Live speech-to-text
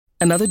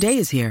Another day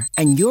is here,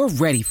 and you're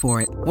ready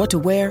for it. What to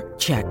wear?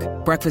 Check.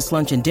 Breakfast,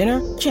 lunch, and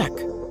dinner? Check.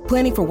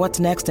 Planning for what's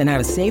next and how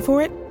to save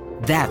for it?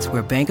 That's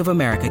where Bank of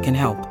America can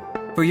help.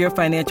 For your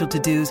financial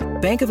to-dos,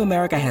 Bank of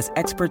America has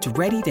experts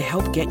ready to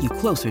help get you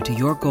closer to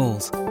your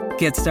goals.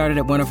 Get started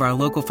at one of our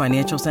local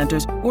financial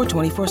centers or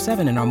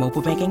 24/7 in our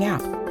mobile banking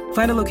app.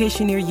 Find a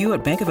location near you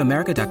at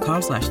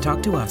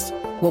bankofamerica.com/talktous.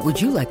 What would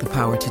you like the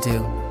power to do?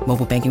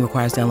 Mobile banking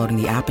requires downloading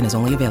the app and is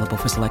only available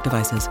for select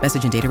devices.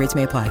 Message and data rates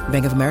may apply.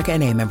 Bank of America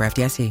N.A., member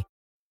FDIC.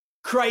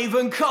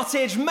 Craven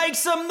Cottage, make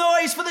some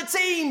noise for the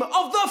team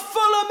of the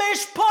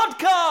Fulhamish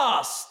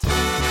podcast!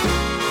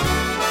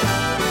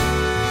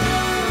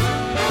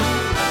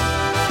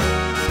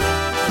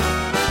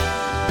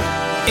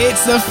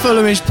 It's the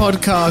Fulhamish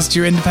podcast,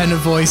 your independent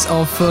voice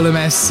of Fulham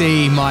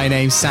FC. My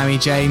name's Sammy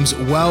James.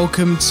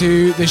 Welcome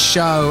to the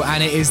show,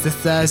 and it is the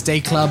Thursday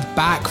Club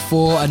back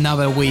for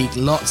another week.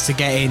 Lots to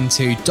get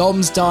into.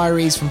 Dom's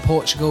diaries from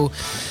Portugal,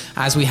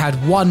 as we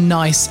had one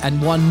nice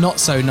and one not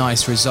so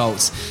nice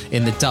results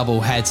in the double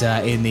header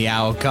in the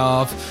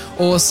Algarve.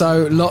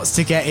 Also, lots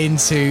to get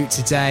into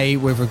today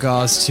with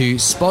regards to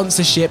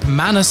sponsorship.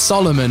 Manor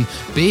Solomon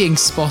being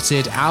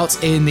spotted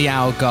out in the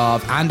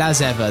Algarve, and as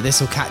ever,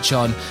 this will catch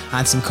on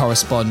and some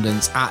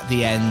correspondence at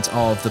the end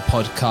of the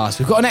podcast.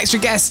 We've got an extra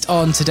guest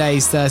on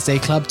today's Thursday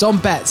Club. Dom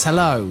Betts,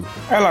 hello.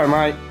 Hello,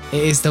 mate.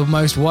 It is the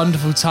most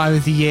wonderful time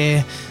of the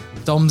year.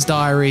 Dom's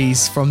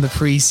diaries from the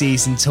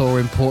pre-season tour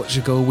in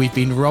Portugal. We've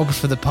been robbed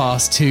for the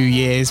past 2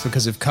 years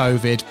because of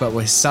COVID, but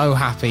we're so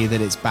happy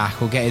that it's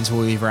back. We'll get into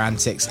all of your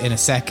antics in a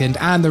second.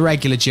 And the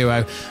regular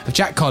duo of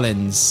Jack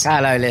Collins.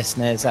 Hello,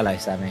 listeners. Hello,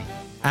 Sammy.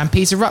 And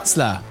Peter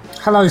Rutzler.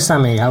 Hello,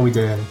 Sammy. How are we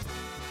doing?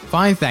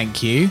 Fine,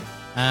 thank you.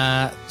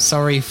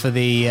 Sorry for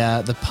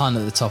the pun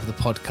at the top of the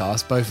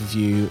podcast. Both of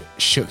you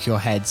shook your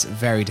heads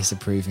very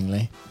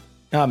disapprovingly.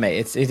 No,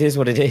 mate, it is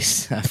what it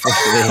is.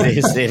 Unfortunately,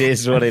 it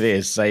is what it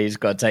is. So you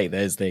just got to take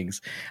those things.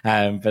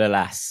 But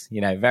alas,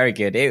 very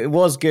good. It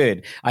was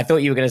good. I thought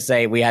you were going to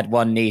say we had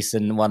one nice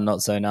and one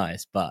not so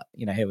nice, but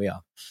here we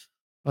are.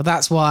 Well,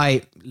 that's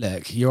why,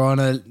 look, you're on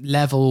a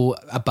level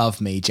above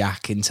me,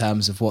 Jack, in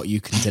terms of what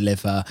you can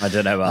deliver. I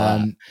don't know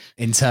about that.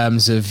 In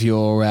terms of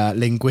your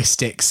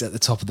linguistics at the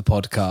top of the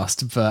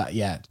podcast. But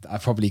yeah, I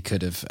probably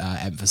could have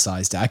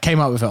emphasised it. I came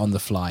up with it on the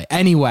fly.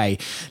 Anyway,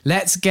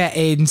 let's get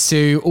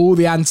into all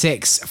the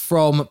antics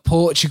from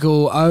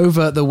Portugal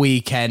over the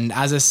weekend.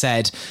 As I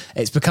said,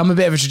 it's become a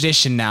bit of a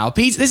tradition now.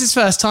 Peter, this is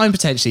first time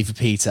potentially for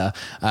Peter,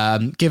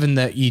 given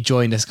that you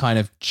joined us kind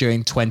of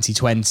during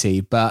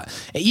 2020. But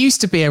it used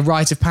to be a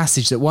rite of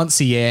passage that once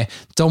a year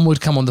Dom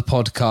would come on the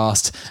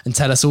podcast and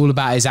tell us all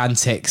about his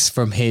antics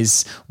from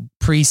his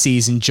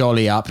pre-season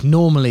jolly up,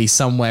 normally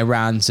somewhere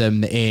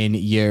random in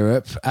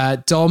Europe.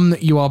 Dom,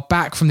 you are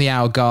back from the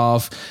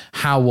Algarve.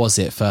 How was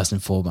it, first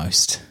and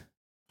foremost?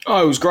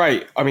 Oh, it was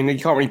great. I mean, you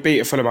can't really beat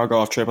a Fulham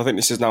Algarve trip. I think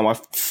this is now my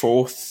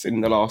fourth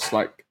in the last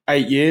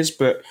 8 years,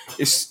 but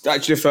it's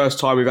actually the first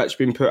time we've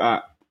actually been put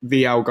at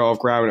the Algarve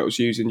ground that was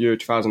used in Euro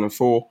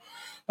 2004.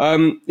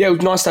 It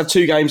was nice to have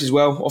two games as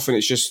well. Often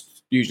it's just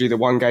usually the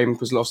one game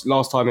was lost.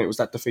 Last time it was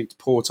that defeat to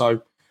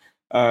Porto.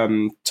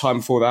 Time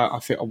before that,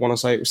 I want to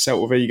say it was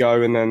Celta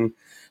Vigo, and then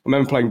I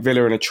remember playing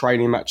Villa in a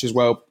training match as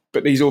well.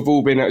 But these have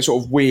all been at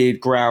sort of weird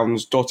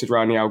grounds dotted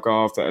around the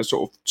Algarve that are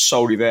sort of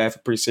solely there for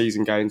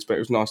pre-season games. But it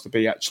was nice to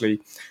be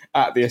actually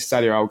at the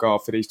Estadio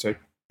Algarve for these two.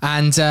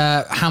 And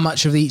how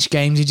much of each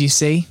game did you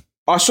see?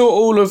 I saw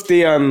all of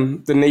the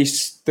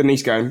Nice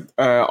game.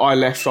 I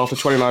left after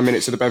 29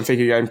 minutes of the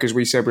Benfica game because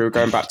we said we were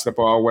going back to the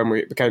bar when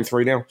it became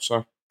 3-0.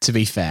 So. To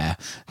be fair,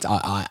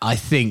 I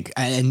think,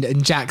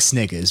 and Jack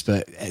sniggers,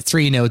 but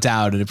 3-0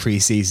 down in a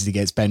pre-season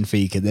against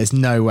Benfica, there's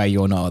no way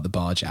you're not at the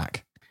bar,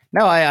 Jack.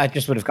 No, I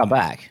just would have come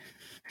back.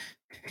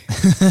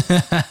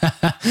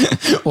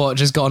 What,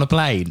 just got on a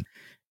plane?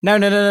 No.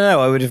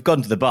 I would have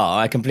gone to the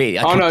bar. I completely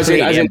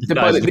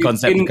the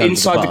concept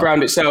inside the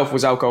ground itself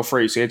was alcohol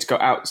free, so you had to go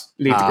out,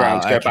 leave the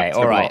ground to go back to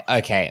the bar.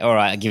 Okay, all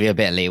right. I'll give you a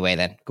bit of leeway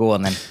then. Go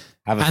on then.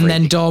 And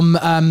then Dom,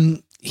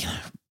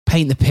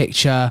 paint the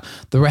picture,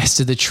 the rest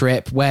of the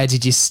trip. Where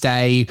did you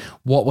stay?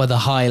 What were the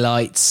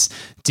highlights?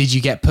 Did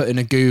you get put in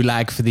a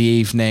gulag for the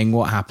evening?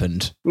 What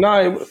happened?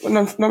 No,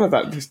 none of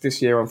that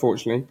this year,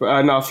 unfortunately.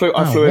 But no, I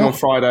flew in on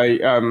Friday,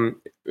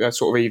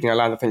 sort of evening. I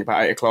landed, I think,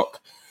 about 8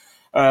 o'clock.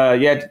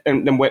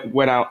 And then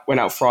went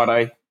out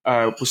Friday.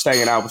 Was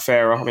staying in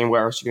Albufeira. I mean,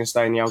 where else are you going to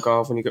stay in the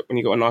Algarve when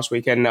you got a nice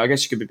weekend? Now, I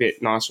guess you could be a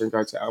bit nicer and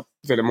go to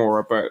Villa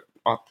Moura, but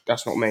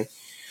that's not me.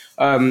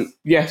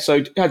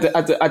 So had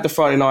the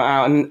Friday night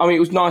out, and I mean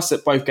it was nice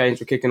that both games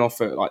were kicking off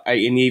at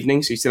 8 in the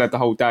evening, so you still had the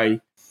whole day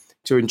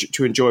to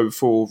enjoy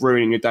before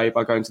ruining your day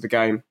by going to the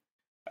game,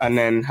 and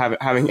then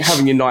having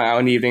your night out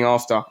in the evening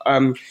after.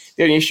 The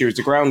only issue is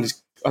the ground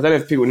is, I don't know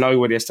if people know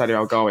where the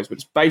Estadio Algarve is, but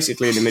it's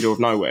basically in the middle of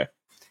nowhere.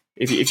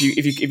 If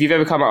you've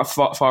ever come out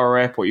of Faro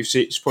Airport,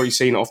 you've probably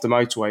seen it off the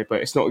motorway, but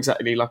it's not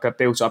exactly like a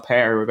built up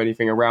area with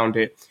anything around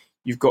it.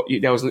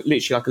 There was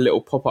literally like a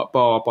little pop up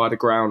bar by the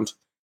ground.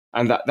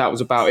 And that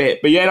was about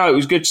it. But yeah, no, it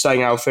was good staying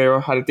in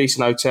Albufeira. Had a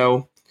decent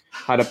hotel.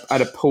 had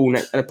a pool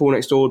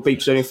next door. Beach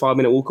was only a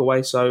 5-minute walk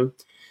away, so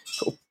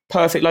sort of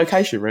perfect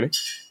location, really.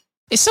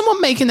 Is someone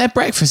making their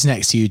breakfast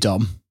next to you,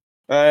 Dom?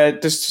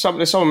 There's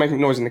someone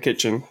making noise in the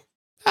kitchen.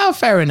 Oh,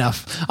 fair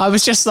enough. I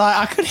was just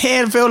like,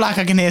 feel like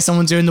I can hear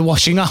someone doing the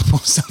washing up or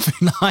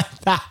something like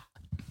that.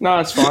 No,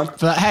 it's fine.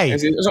 But hey,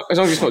 as long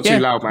as it's not too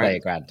loud,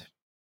 mate. Grand.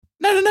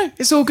 No.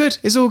 It's all good.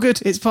 It's all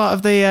good. It's part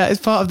of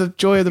the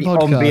joy of the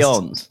podcast.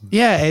 Ambiance.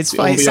 Yeah, it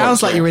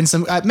sounds like you're in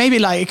some maybe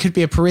like it could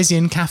be a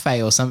Parisian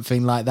cafe or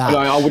something like that. No,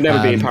 I would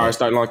never be in Paris.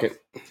 Don't like it.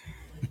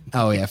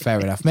 Oh yeah, fair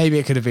enough. Maybe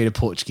it could have been a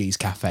Portuguese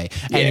cafe.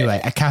 Yeah.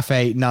 Anyway, a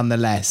cafe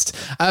nonetheless.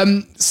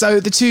 So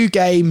the two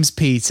games,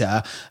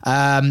 Peter.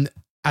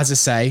 As I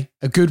say,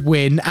 a good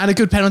win and a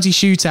good penalty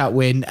shootout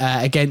win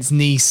against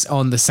Nice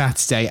on the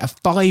Saturday. A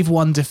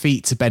 5-1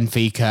 defeat to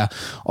Benfica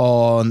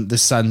on the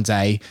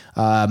Sunday.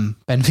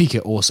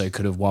 Benfica also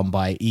could have won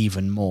by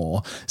even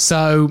more.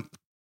 So,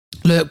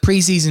 look,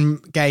 pre-season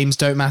games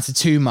don't matter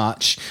too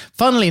much.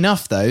 Funnily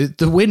enough, though,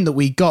 the win that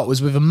we got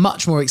was with a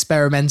much more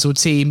experimental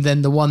team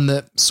than the one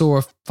that saw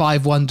a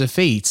 5-1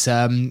 defeat.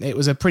 It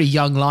was a pretty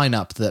young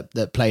lineup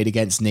that played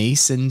against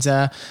Nice, and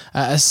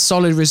a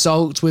solid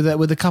result with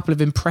a couple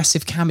of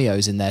impressive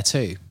cameos in there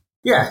too.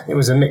 Yeah, it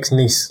was a mixed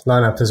Nice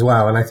lineup as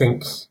well, and I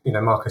think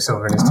Marco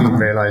Silva and his team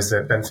realised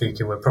that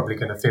Benfica were probably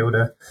going to field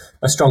a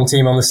strong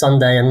team on the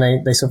Sunday,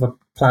 and they sort of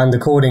planned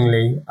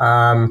accordingly.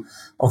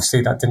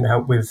 Obviously, that didn't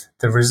help with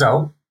the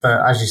result,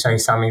 but as you say,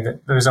 Sammy, the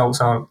results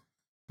aren't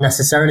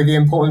necessarily the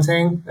important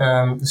thing.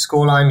 The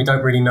scoreline, we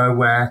don't really know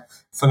where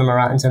Fulham are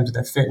at in terms of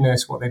their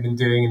fitness, what they've been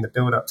doing in the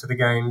build-up to the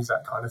games,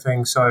 that kind of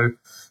thing. So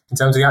in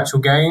terms of the actual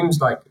games,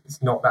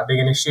 it's not that big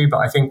an issue, but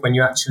I think when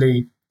you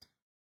actually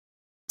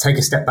take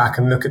a step back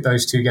and look at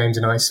those two games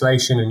in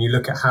isolation, and you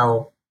look at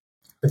how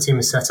the team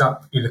is set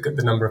up, you look at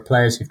the number of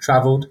players who've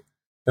travelled,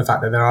 the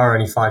fact that there are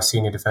only 5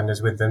 senior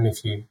defenders with them,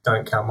 if you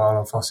don't count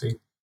Marlon Fossey,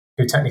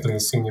 who technically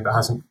is senior but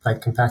hasn't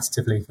played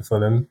competitively for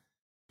Fulham,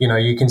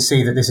 you can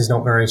see that this is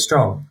not very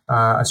strong,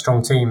 a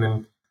strong team.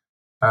 And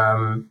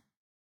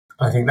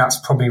I think that's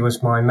probably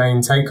was my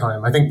main take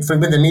home. I think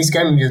with the Nice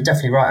game, you're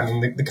definitely right. I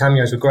mean, the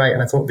cameos were great,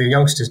 and I thought the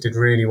youngsters did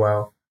really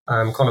well.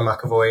 Conor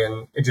McAvoy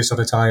and Idris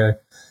Odotayo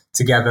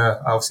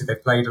together. Obviously, they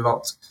played a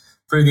lot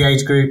through the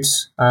age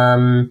groups.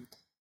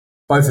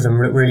 Both of them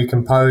really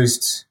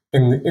composed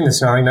in the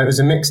scenario. It was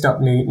a mixed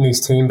up Nice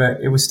team, but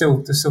there's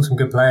still some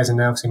good players in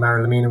there. Obviously,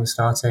 Mario Lemina was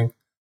starting,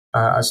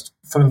 as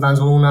Fulham fans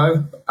will all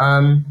know.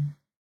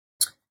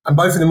 And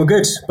both of them were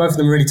good. Both of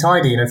them really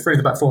tidy. Three of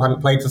the back four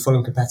hadn't played for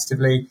Fulham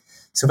competitively.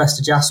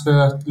 Sylvester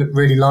Jasper looked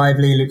really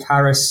lively. Luke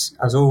Harris,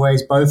 as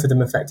always, both of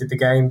them affected the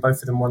game.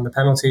 Both of them won the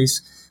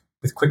penalties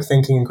with quick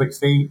thinking and quick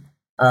feet.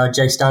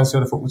 Jay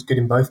Stansfield, I thought, was good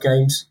in both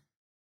games.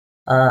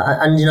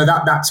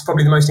 That's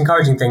probably the most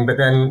encouraging thing. But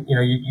then,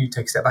 you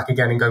take a step back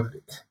again and go,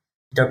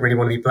 you don't really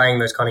want to be playing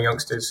those kind of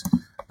youngsters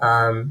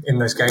in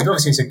those games.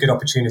 Obviously, it's a good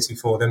opportunity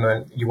for them,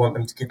 and you want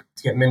them to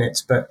get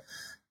minutes. But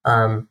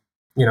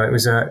it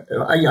was a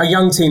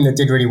young team that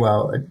did really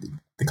well.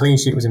 The clean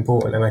sheet was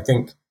important, and I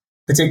think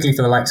particularly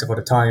for the likes of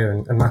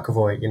Odotayo and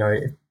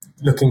McAvoy,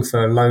 looking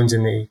for loans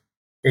in the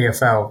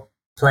EFL,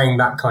 playing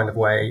that kind of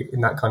way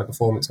in that kind of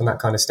performance on that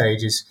kind of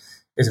stage is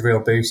a real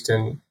boost.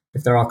 And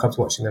if there are clubs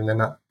watching them, then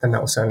that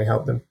will certainly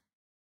help them.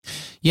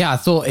 Yeah, I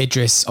thought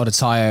Idris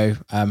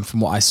Odotayo,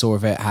 from what I saw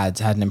of it, had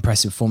an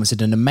impressive performance.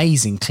 Had an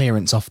amazing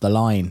clearance off the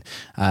line,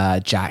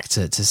 Jack,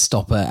 to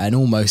stop an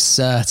almost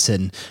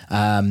certain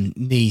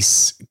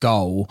Nice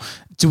goal.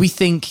 Do we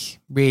think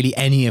really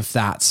any of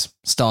that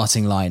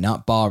starting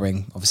lineup,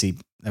 barring obviously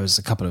there was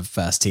a couple of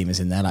first teamers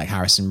in there like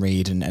Harrison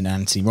Reed and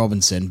Anthony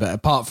Robinson, but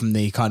apart from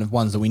the kind of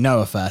ones that we know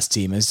are first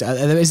teamers,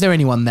 is there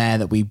anyone there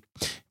that we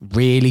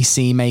really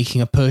see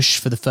making a push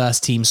for the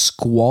first team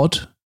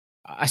squad?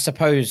 I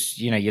suppose,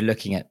 you're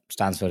looking at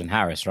Stansfield and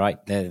Harris, right?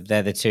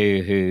 They're the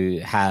two who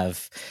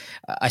have,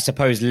 I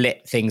suppose,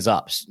 lit things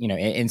up,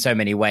 in so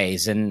many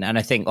ways. And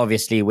I think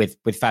obviously with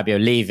Fabio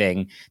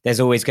leaving, there's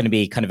always going to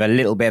be kind of a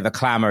little bit of a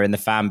clamour in the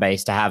fan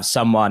base to have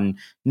someone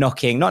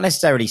knocking, not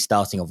necessarily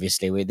starting,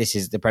 obviously. This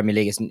is the Premier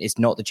League, it's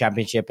not the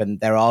Championship, and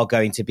there are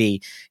going to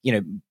be,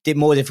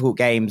 more difficult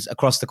games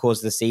across the course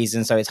of the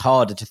season. So it's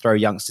harder to throw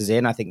youngsters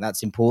in. I think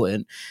that's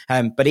important.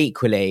 But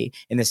equally,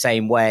 in the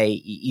same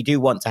way, you do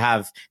want to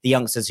have the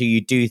youngsters who you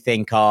do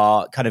think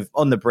are kind of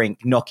on the brink,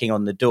 knocking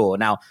on the door.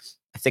 Now,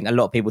 I think a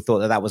lot of people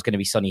thought that was going to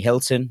be Sonny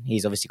Hilton.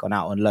 He's obviously gone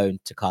out on loan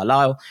to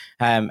Carlisle.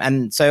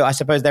 And so I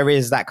suppose there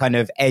is that kind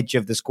of edge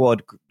of the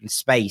squad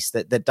space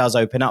that does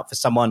open up for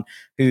someone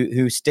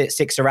who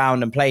sticks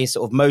around and plays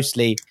sort of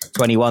mostly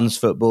 21s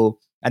football,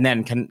 and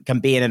then can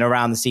be in and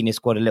around the senior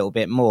squad a little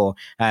bit more.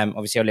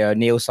 Obviously, Oli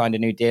O'Neill signed a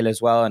new deal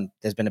as well, and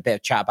there's been a bit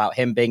of chat about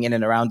him being in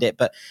and around it.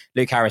 But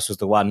Luke Harris was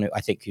the one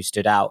who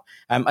stood out.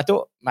 I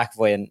thought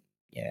McAvoy and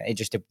it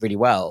just did really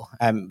well,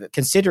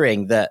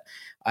 considering that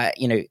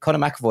Conor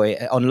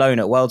McAvoy on loan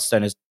at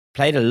Wealdstone has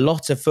played a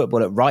lot of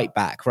football at right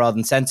back rather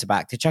than centre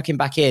back. To chuck him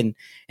back in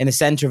the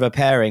centre of a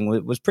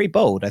pairing was pretty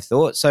bold, I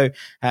thought. So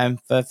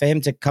for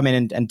him to come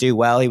in and do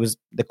well, he was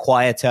the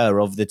quieter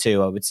of the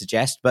two, I would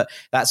suggest, but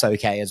that's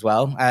okay as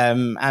well.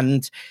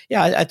 And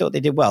yeah, I thought they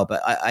did well,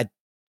 but I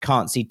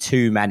can't see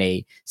too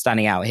many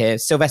standing out here.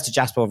 Sylvester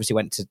Jasper obviously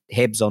went to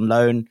Hibs on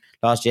loan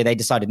last year. They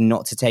decided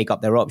not to take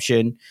up their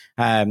option.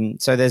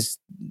 So there's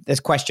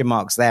question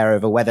marks there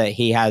over whether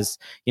he has,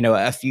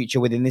 a future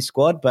within this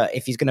squad. But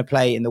if he's going to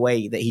play in the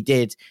way that he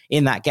did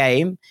in that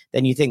game,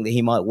 then you think that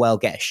he might well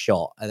get a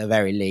shot at the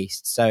very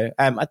least. So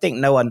I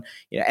think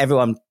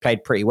everyone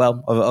played pretty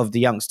well of the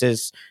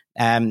youngsters.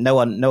 No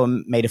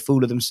one made a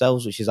fool of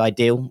themselves, which is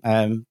ideal.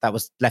 That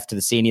was left to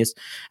the seniors.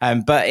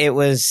 But it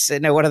was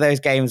one of those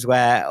games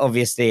where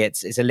obviously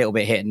it's a little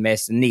bit hit and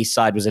miss. And Nice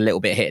side was a little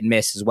bit hit and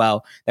miss as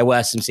well. There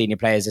were some senior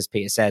players, as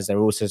Peter says. There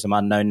were also some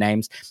unknown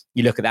names.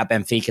 You look at that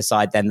Benfica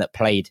side then that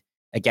played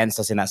against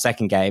us in that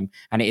second game,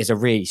 and it is a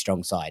really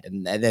strong side,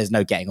 and there's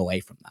no getting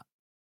away from that.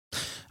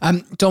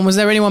 Don, was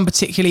there anyone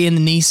particularly in the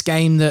Nice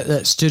game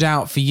that stood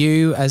out for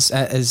you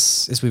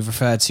as we've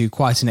referred to,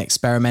 quite an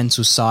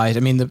experimental side? I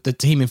mean, the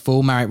team in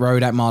full: Marek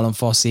Rodak, Marlon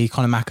Fossey,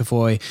 Conor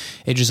McAvoy,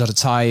 Idris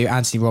Odotayu,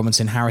 Anthony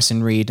Robinson,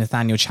 Harrison Reed,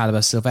 Nathaniel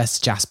Chalobah,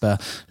 Sylvester Jasper,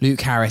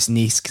 Luke Harris,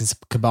 Nice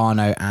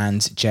Cabano,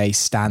 and Jay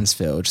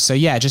Stansfield. So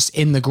yeah, just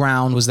in the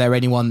ground, was there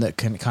anyone that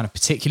kind of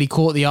particularly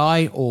caught the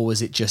eye, or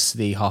was it just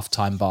the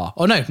halftime bar?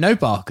 Oh no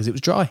bar, because it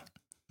was dry.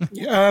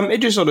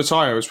 Idris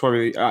Odotayu was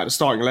probably at the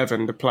starting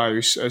 11 the player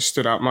who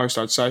stood out most,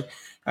 I'd say.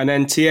 And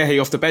then Thierry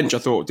off the bench, I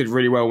thought, did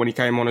really well when he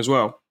came on as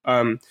well.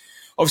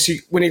 Obviously,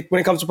 when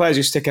it comes to players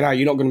who are sticking out,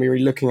 you're not going to be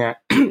really looking at...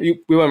 we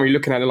weren't really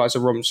looking at the likes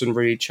of Robinson,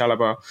 Reed,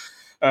 Chalobah,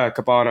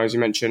 Cabano, as you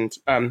mentioned.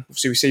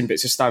 Obviously, we've seen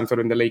bits of Stanford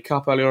in the League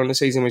Cup earlier on in the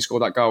season. We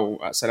scored that goal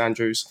at St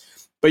Andrews.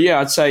 But yeah,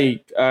 I'd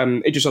say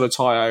Idris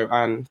Odotayu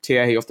and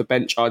Thierry off the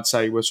bench, I'd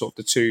say, were sort of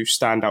the two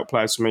standout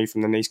players for me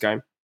from the Nice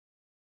game.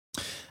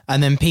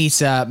 And then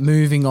Peter,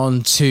 moving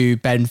on to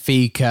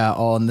Benfica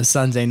on the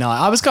Sunday night.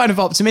 I was kind of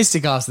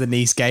optimistic after the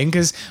Nice game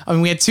because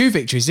we had two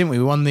victories, didn't we?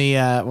 We won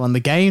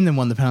the game, then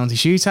won the penalty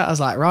shootout. I was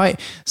like, right,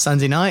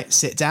 Sunday night,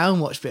 sit down,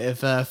 watch a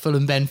bit of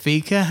Fulham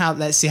Benfica.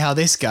 Let's see how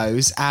this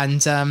goes. And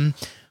it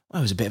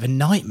was a bit of a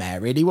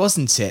nightmare, really,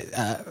 wasn't it?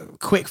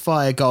 Quick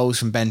fire goals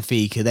from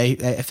Benfica.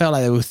 It felt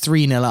like they were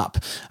 3-0 up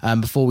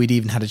before we'd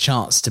even had a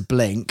chance to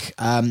blink.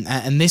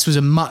 And this was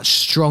a much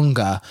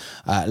stronger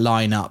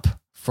lineup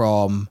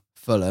from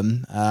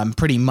Fulham,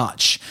 pretty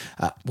much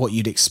what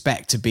you'd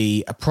expect to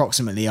be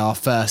approximately our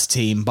first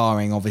team,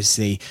 barring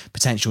obviously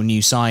potential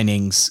new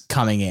signings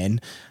coming in.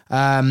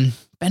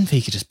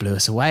 Benfica just blew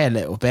us away a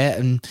little bit,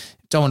 and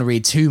don't want to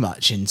read too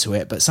much into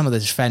it, but some of the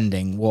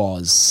defending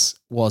was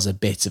a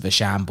bit of a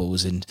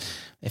shambles, and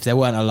if there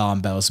weren't alarm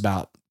bells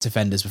about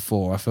defenders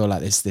before, I feel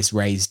like this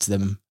raised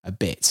them a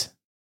bit.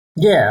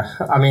 Yeah,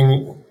 I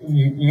mean,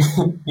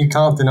 you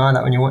can't deny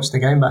that when you watch the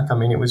game back. I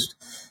mean, it was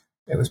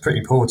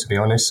pretty poor, to be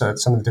honest. So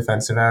some of the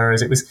defensive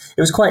errors, it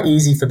was quite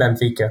easy for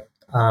Benfica.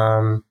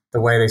 The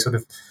way they sort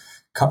of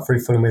cut through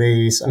Fulham with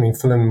ease. I mean,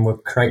 Fulham were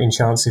creating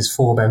chances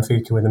for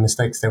Benfica with the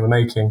mistakes they were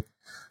making.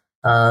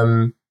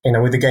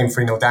 With the game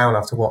 3-0 down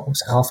after what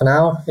was it, half an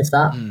hour, if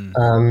that.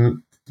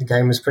 The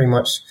game was pretty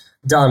much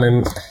done,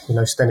 and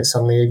then it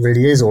suddenly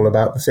really is all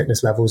about the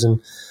fitness levels. And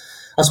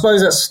I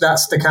suppose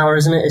that's the cower,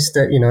 isn't it? It's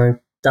that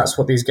that's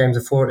what these games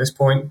are for at this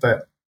point.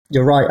 But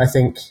you're right, I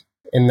think,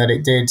 in that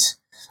it did.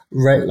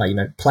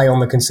 Play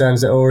on the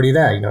concerns that are already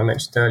there. I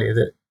mentioned earlier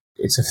that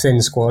it's a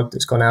thin squad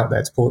that's gone out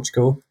there to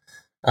Portugal.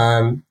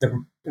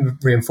 The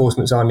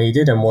reinforcements are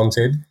needed and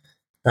wanted.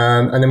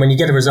 And then when you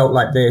get a result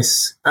like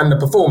this and the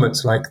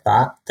performance like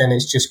that, then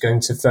it's just going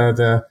to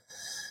further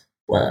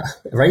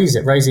raise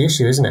the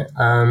issue, isn't it?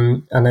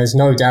 And there's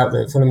no doubt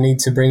that Fulham need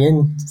to bring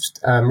in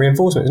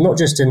reinforcements, not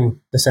just in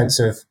the sense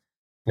of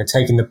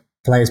taking the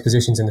players'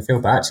 positions in the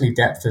field, but actually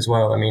depth as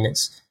well. I mean,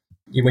 it's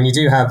when you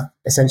do have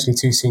essentially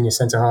two senior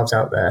centre halves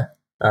out there,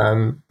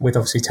 with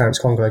obviously Terence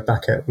Congo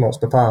back at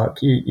Motspur Park,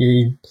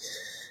 it's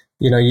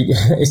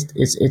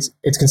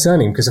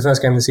concerning because the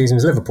first game of the season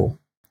was Liverpool.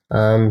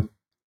 And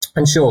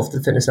sure,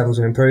 the fitness levels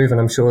will improve,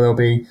 and I'm sure they'll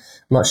be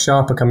much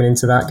sharper coming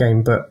into that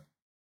game. But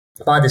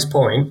by this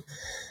point,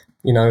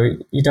 you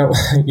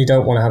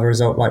don't want to have a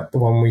result like the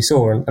one we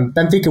saw. And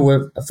Benfica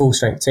were a full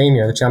strength team,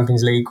 the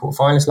Champions League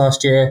quarterfinalists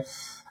last year.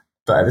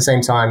 But at the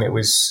same time, it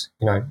was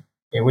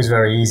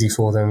very easy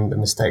for them. The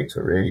mistakes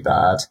were really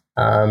bad.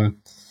 I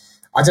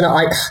don't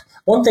know.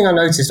 One thing I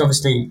noticed,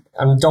 obviously,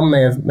 and Dom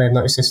may have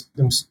noticed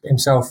this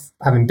himself,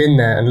 having been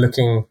there and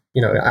looking,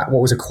 at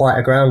what was a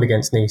quieter ground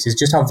against Nice, is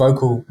just how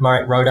vocal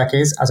Marek Rodak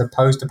is, as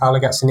opposed to Paulo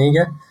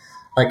Gazzaniga.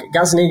 Like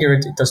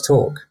Gazzaniga does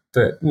talk,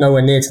 but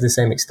nowhere near to the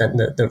same extent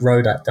that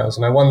Rodak does.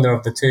 And I wonder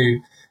of the two,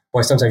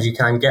 why sometimes you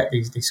can get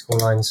these score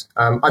lines.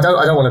 I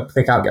don't want to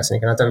pick out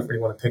Gazzaniga, and I don't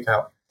really want to pick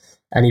out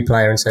any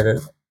player and say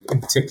that in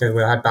particular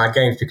we had bad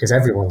games, because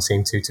everyone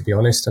seemed to be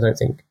honest. I don't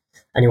think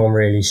anyone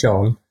really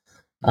shone.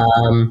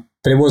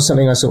 But it was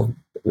something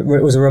it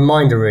was a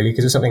reminder really,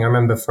 because it was something I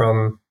remember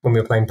from when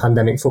we were playing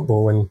pandemic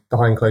football and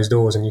behind closed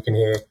doors, and you can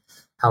hear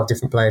how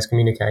different players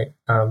communicate.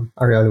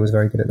 Areola was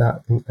very good at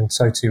that, and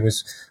so too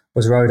was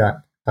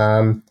Rodak.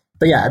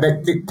 But yeah,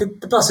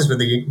 the pluses with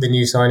the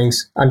new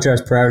signings.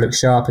 Andreas Pereira looks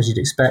sharp, as you'd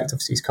expect.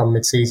 Obviously, he's come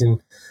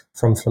mid-season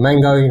from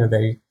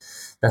Flamengo.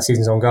 That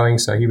season's ongoing,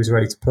 so he was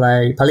ready to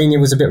play. Palhinha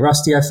was a bit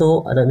rusty, I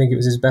thought. I don't think it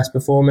was his best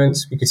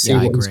performance. You could see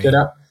what he's good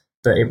at,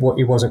 but it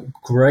wasn't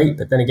great.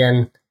 But then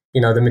again, the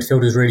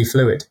midfield is really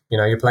fluid.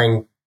 You're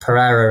playing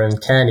Pereira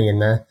and Kearney in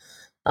there.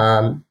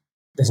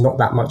 There's not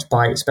that much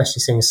bite,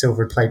 especially seeing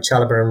Silva played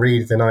Chalobah and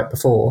Reed the night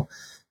before.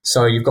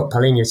 So you've got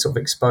Palhinha sort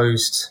of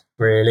exposed,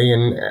 really,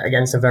 and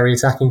against a very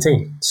attacking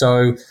team.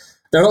 So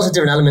there are lots of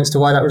different elements to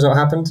why that result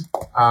happened.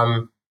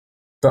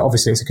 But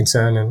obviously it's a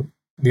concern, and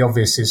the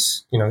obvious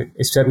is,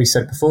 it's what we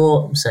said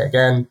before, I'll say it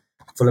again,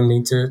 Fulham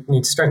need to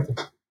strengthen.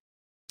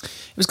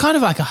 It was kind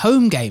of like a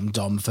home game,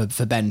 Dom, for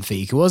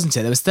Benfica, wasn't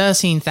it? There was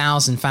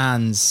 13,000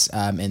 fans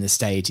in the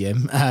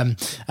stadium.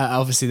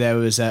 Obviously, there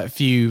was a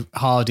few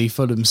hardy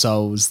Fulham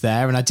souls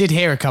there, and I did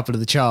hear a couple of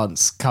the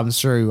chants come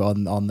through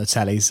on the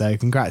telly, so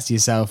congrats to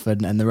yourself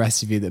and the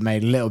rest of you that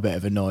made a little bit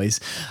of a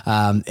noise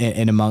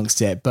in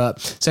amongst it. But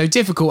so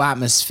difficult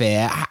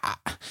atmosphere.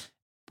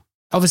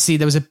 Obviously,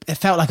 it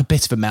felt like a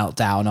bit of a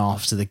meltdown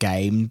after the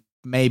game,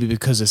 maybe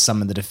because of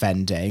some of the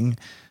defending.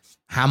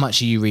 How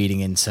much are you reading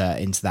into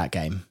that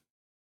game?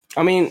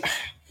 I mean,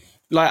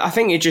 I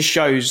think it just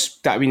shows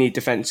that we need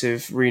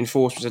defensive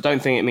reinforcements. I don't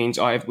think it means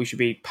we should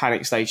be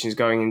panic stations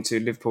going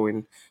into Liverpool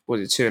in,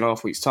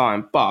 2.5 weeks'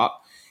 time. But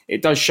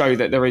it does show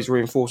that there is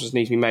reinforcements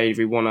need to be made if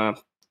we want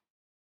to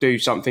do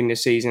something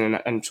this season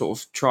and sort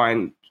of try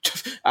and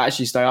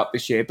actually stay up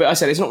this year. But I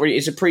said it's not really.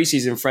 It's a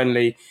pre-season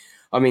friendly.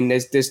 I mean,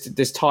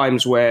 there's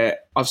times where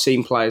I've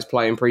seen players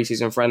play in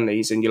pre-season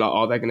friendlies and you're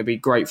like, they're going to be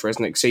great for us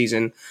next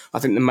season. I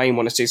think the main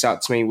one that sticks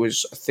out to me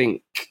was, I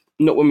think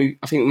it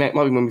might be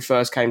when we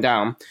first came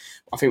down,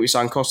 I think we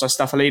signed Kostas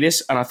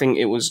Staffelidis, and I think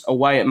it was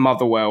away at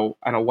Motherwell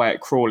and away at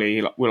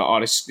Crawley. We're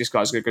like, this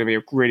guy's going to be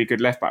a really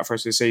good left back for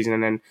us this season,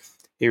 and then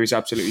he was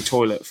absolutely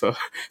toilet for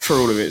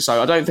all of it.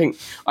 So I think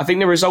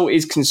the result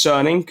is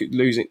concerning,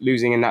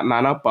 losing in that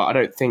manner, but I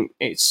don't think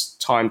it's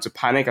time to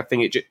panic. I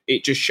think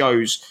it just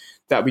shows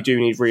that we do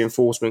need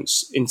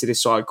reinforcements into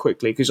this side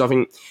quickly, because I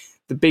think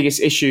the biggest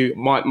issue,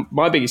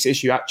 my biggest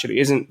issue actually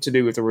isn't to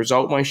do with the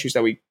result. My issue is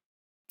that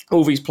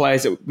all these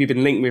players that we've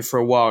been linked with for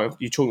a while,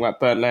 you're talking about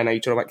Bernd Leno,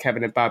 you're talking about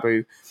Kevin and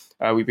Babu,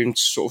 we've been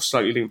sort of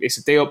slightly linked. It's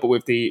a deal, but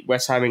with the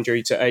West Ham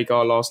injury to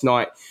Agar last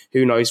night,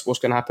 who knows what's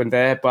going to happen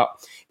there. But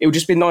it would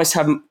just be nice to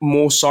have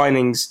more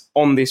signings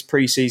on this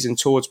pre-season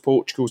towards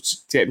Portugal to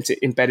get them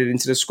embedded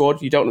into the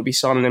squad. You don't want to be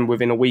signing them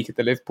within a week of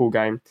the Liverpool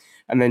game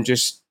and then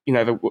just,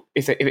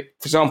 if for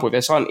example, if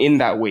they're signed in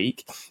that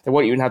week, they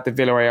won't even have the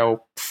Villarreal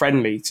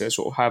friendly to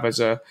sort of have as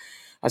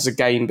a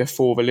game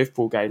before the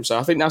Liverpool game. So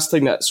I think that's the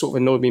thing that sort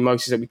of annoyed me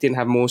most, is that we didn't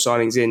have more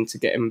signings in to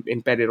get them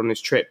embedded on this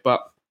trip.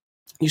 But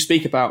you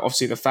speak about,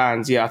 obviously, the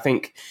fans. Yeah, I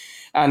think,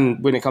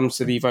 and when it comes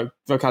to the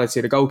vocality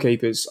of the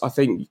goalkeepers, I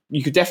think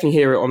you could definitely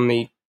hear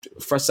it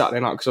for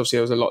Saturday night, because obviously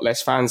there was a lot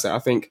less fans there. I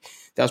think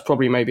there was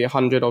probably maybe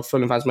 100 odd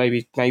Fulham fans,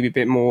 maybe a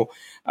bit more.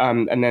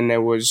 And then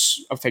there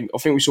was, I think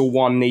we saw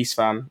one Nice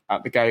fan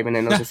at the game, and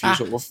then there was a few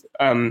sort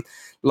of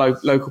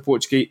local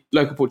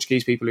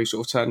Portuguese people who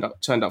sort of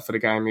turned up for the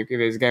game. If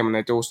there's a game on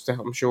their doorstep,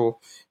 I'm sure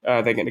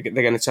they're going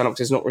to turn up, because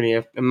there's not really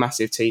a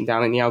massive team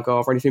down in the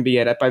Algarve or anything. But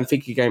yeah, that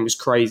Benfica game was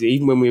crazy.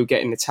 Even when we were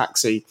getting the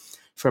taxi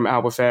from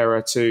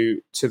Albufeira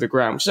to the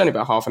ground, which is only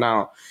about half an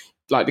hour,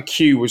 like the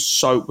queue was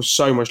so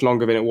much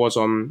longer than it was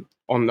on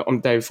the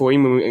day before.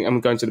 Even when we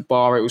were going to the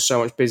bar, it was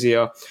so much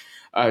busier.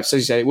 So as you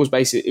say, it was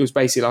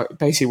basically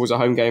a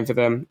home game for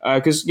them,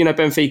 because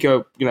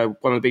Benfica,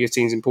 one of the biggest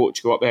teams in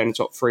Portugal, up there in the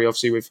top three,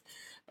 obviously with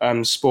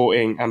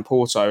Sporting and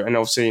Porto, and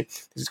obviously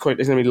there's going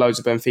to be loads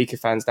of Benfica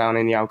fans down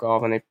in the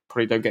Algarve, and they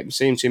probably don't get to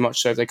see them too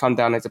much. So if they come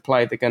down there to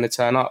play, they're going to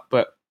turn up.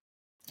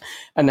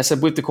 And I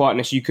said, with the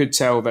quietness, you could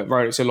tell that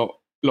Rodak's a lot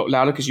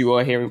louder, because you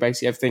were hearing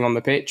basically everything on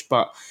the pitch.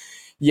 But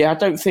yeah, I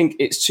don't think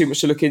it's too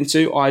much to look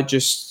into. I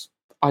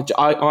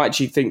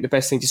actually think the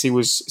best thing to see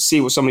was see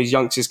what some of these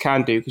youngsters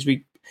can do, because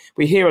we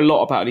hear a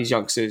lot about these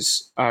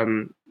youngsters.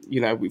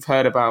 We've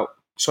heard about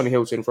Sonny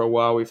Hilton for a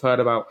while. We've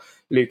heard about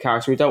Luke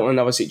Harris. We don't want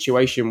another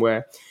situation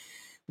where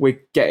we're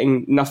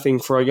getting nothing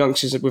for our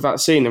youngsters without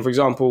seeing them. For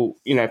example,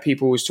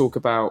 people always talk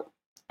about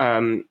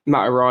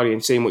Matt O'Reilly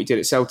and seeing what he did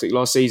at Celtic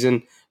last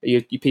season.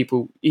 You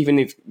people,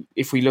 even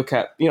if we look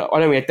at, I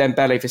know we had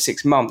Dembele for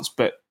 6 months,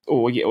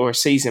 or a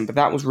season, but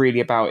that was really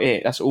about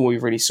it. That's all we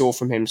really saw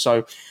from him.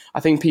 So I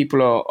think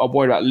people are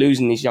worried about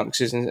losing these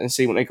youngsters and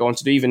see what they go on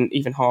to do.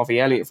 Even Harvey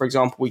Elliott, for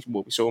example, we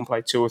saw him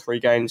play 2 or 3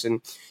 games,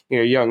 and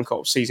Jurgen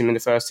Klopp sees him in the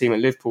first team at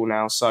Liverpool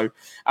now. So,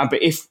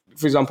 but if,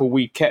 for example,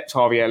 we kept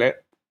Harvey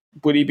Elliott,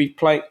 would he be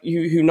playing?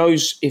 Who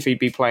knows if he'd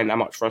be playing that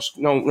much for us?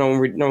 No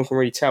one can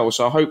really tell.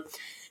 So I hope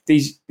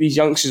these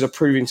youngsters are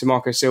proving to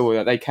Marco Silva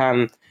that they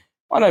can.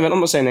 I'm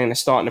not saying they're going to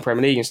start in the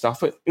Premier League and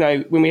stuff, but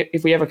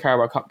if we have a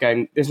Carabao Cup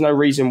game, there's no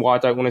reason why I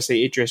don't want to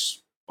see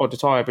Idris or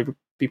Detaille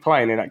be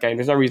playing in that game.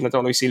 There's no reason I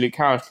don't want to see Luke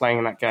Harris playing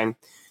in that game.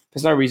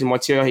 There's no reason why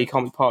Thierry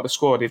can't be part of the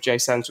squad if Jay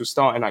Sands will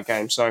start in that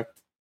game. So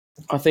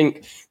I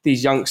think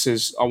these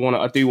youngsters,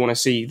 I do want to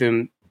see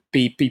them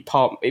be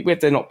part, if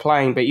they're not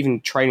playing, but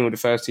even training with the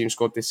first team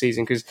squad this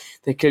season, because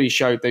they clearly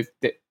showed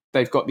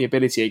they've got the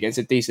ability against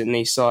a decent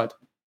Nice side.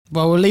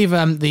 Well, we'll leave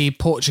the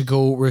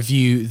Portugal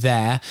review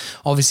there.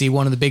 Obviously,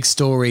 one of the big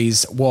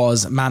stories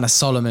was Mana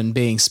Solomon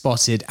being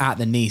spotted at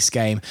the Nice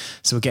game.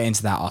 So we'll get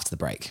into that after the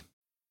break.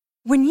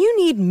 When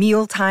you need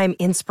mealtime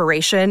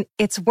inspiration,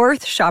 it's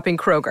worth shopping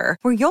Kroger,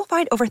 where you'll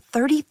find over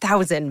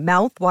 30,000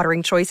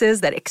 mouth-watering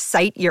choices that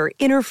excite your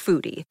inner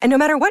foodie. And no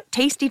matter what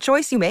tasty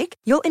choice you make,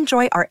 you'll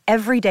enjoy our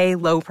everyday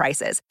low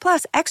prices,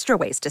 plus extra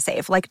ways to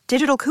save, like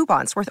digital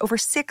coupons worth over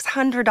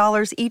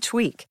 $600 each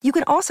week. You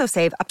can also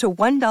save up to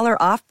 $1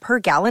 off per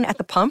gallon at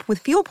the pump with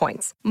fuel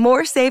points.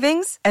 More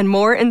savings and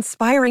more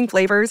inspiring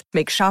flavors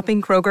make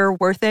shopping Kroger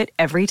worth it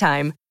every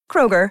time.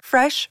 Kroger,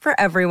 fresh for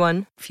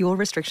everyone. Fuel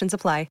restrictions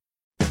apply.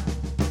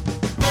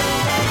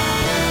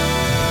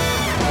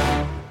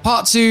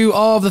 Part 2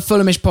 of the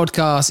Fulhamish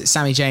podcast. It's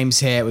Sammy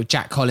James here with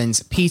Jack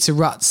Collins, Peter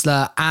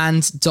Rutzler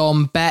and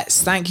Dom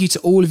Betts. Thank you to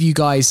all of you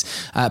guys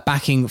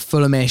backing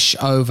Fulhamish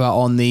over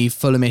on the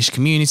Fulhamish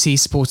community,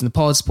 supporting the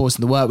pod,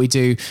 supporting the work we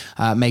do,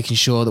 making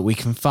sure that we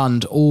can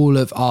fund all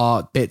of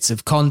our bits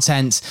of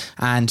content.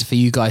 And for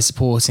you guys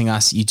supporting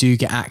us, you do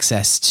get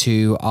access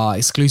to our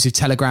exclusive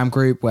Telegram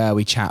group where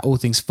we chat all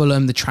things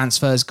Fulham. The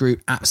transfers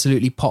group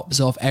absolutely pops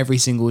off every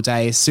single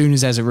day. As soon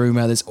as there's a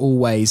rumour, there's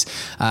always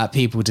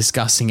people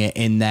discussing it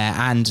in there.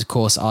 And of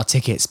course, our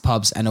tickets,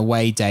 pubs and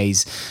away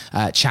days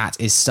chat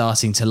is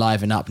starting to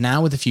liven up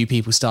now, with a few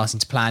people starting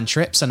to plan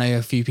trips. I know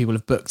a few people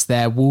have booked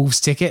their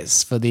Wolves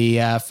tickets for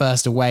the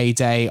first away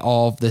day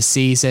of the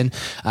season.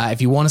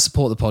 If you want to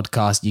support the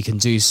podcast, you can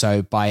do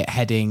so by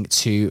heading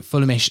to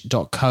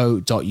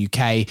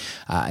fulhamish.co.uk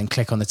and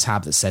click on the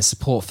tab that says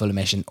support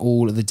Fulhamish, and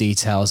all of the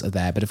details are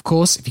there. But of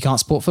course, if you can't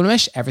support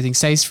Fulhamish, everything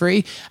stays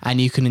free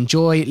and you can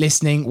enjoy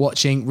listening,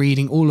 watching,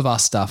 reading all of our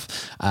stuff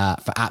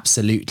for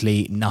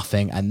absolutely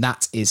nothing. And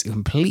that is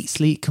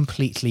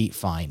completely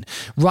fine.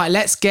 Right,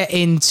 let's get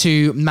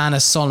into Mana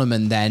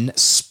Solomon then.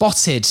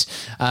 Spotted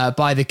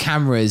by the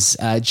cameras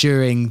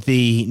during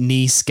the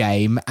Nice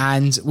game.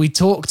 And we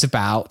talked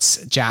about,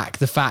 Jack,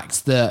 the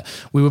fact that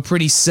we were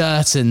pretty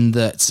certain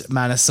that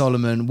Mana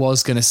Solomon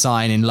was going to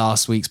sign in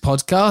last week's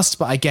podcast.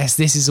 But I guess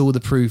this is all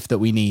the proof that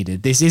we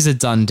needed. This is a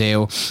done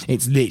deal.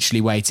 It's literally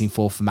waiting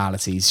for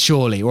formalities,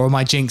 surely. Or am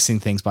I jinxing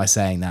things by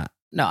saying that?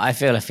 No, I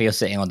feel if you're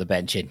sitting on the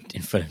bench in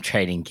front of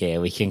training gear,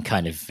 we can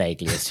kind of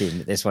vaguely assume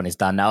that this one is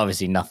done. Now,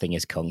 obviously, nothing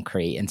is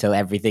concrete until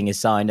everything is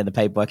signed and the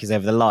paperwork is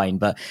over the line.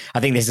 But I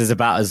think this is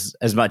about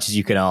as much as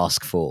you can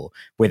ask for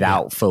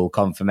without full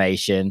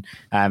confirmation.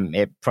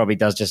 It probably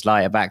does just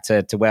light it back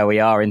to where we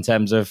are in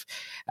terms of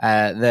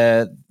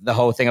the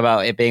whole thing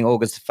about it being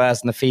August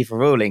 1st and the FIFA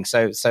ruling.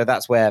 So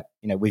that's where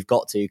we've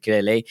got to,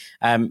 clearly.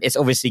 It's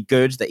obviously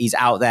good that he's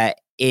out there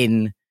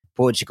in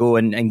Portugal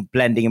and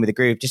blending in with the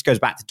group. Just goes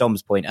back to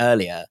Dom's point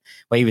earlier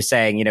where he was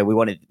saying, we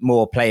wanted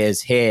more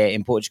players here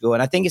in Portugal.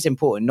 And I think it's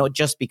important, not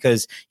just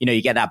because,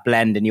 you get that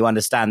blend and you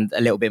understand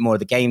a little bit more of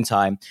the game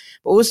time,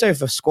 but also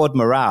for squad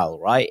morale,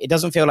 right? It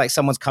doesn't feel like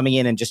someone's coming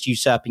in and just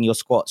usurping your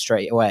squad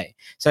straight away.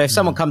 So if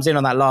someone comes in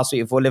on that last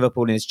week before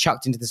Liverpool and is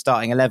chucked into the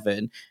starting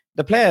 11,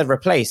 the player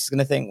replaced is going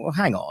to think, well,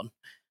 hang on.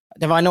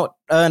 Have I not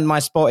earned my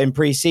spot in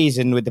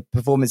pre-season with the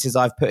performances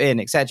I've put in,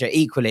 etc.?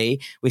 Equally,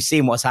 we've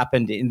seen what's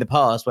happened in the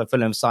past where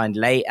Fulham signed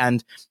late,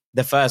 and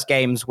the first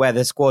games where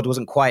the squad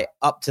wasn't quite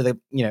up to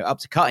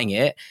cutting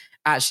it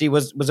actually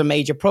was a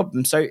major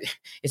problem. So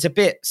it's a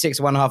bit 6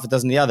 of one, half a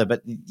dozen the other.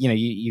 But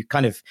you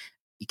can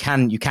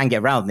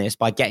get around this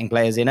by getting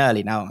players in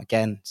early. Now,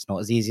 again, it's not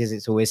as easy as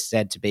it's always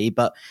said to be,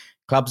 but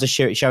clubs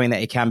are showing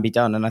that it can be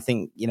done. And I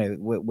think,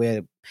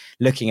 we're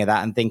looking at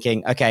that and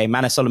thinking, okay,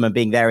 Mana Solomon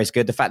being there is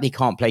good. The fact that he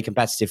can't play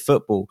competitive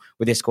football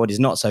with this squad is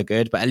not so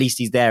good, but at least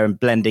he's there and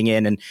blending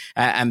in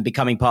and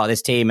becoming part of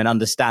this team and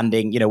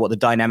understanding, what the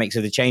dynamics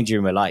of the changing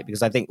room are like,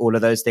 because I think all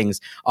of those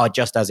things are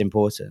just as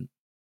important.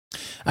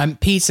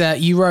 Peter,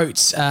 you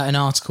wrote an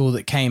article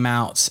that came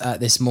out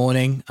this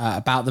morning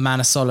about the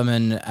Mana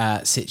Solomon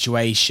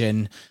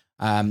situation.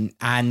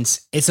 And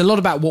it's a lot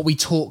about what we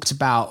talked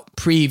about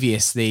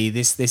previously,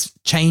 this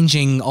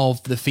changing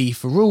of the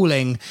FIFA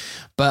ruling.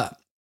 But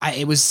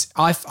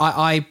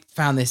I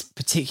found this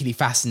particularly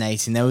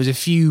fascinating. There was a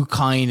few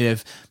kind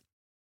of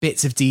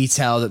bits of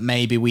detail that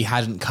maybe we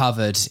hadn't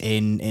covered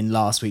in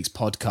last week's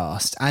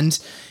podcast. And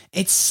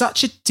it's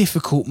such a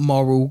difficult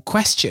moral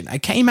question. I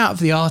came out of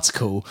the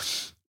article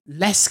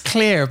less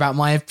clear about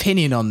my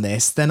opinion on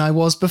this than I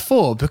was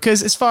before,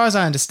 because as far as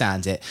I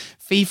understand it,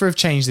 FIFA have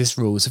changed this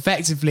rules.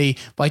 Effectively,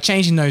 by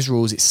changing those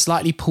rules, it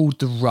slightly pulled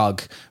the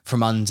rug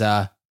from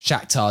under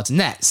Shakhtar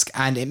Donetsk.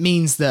 And it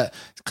means that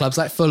clubs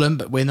like Fulham,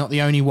 but we're not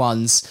the only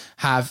ones,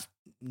 have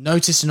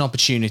noticed an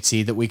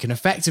opportunity that we can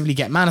effectively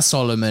get Mana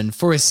Solomon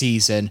for a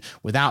season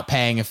without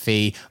paying a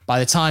fee. By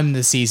the time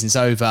the season's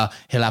over,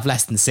 he'll have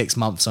less than 6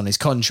 months on his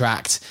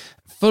contract.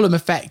 Fulham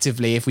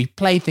effectively, if we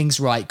play things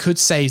right, could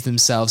save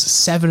themselves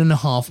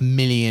 €7.5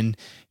 million.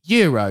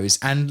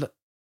 And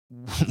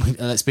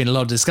there's been a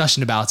lot of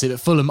discussion about it, but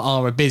Fulham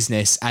are a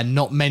business and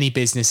not many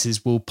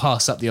businesses will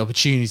pass up the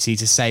opportunity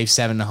to save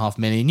 €7.5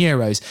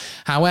 million.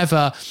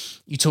 However,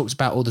 you talked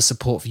about all the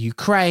support for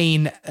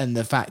Ukraine and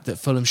the fact that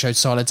Fulham showed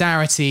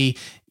solidarity,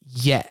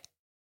 yet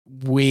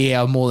we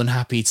are more than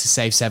happy to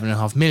save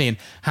 €7.5 million.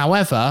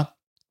 However,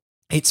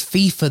 it's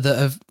FIFA that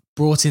have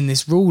brought in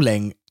this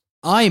ruling.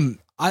 I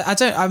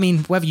mean,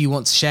 whether you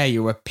want to share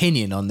your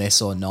opinion on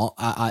this or not,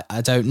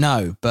 I don't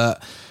know,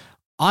 but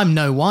I'm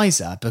no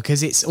wiser,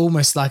 because it's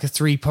almost like a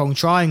three-pronged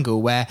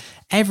triangle where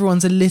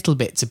everyone's a little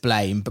bit to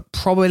blame, but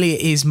probably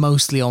it is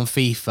mostly on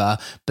FIFA.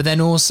 But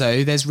then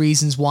also there's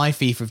reasons why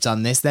FIFA have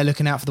done this. They're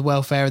looking out for the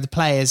welfare of the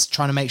players,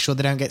 trying to make sure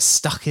they don't get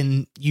stuck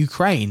in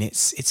Ukraine.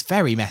 It's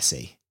very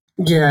messy.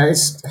 Yeah,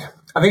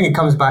 I think it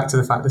comes back to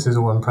the fact this is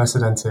all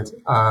unprecedented.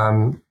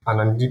 And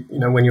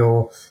when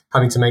you're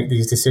having to make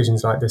these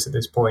decisions like this at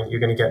this point,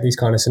 you're going to get these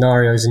kind of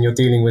scenarios, and you're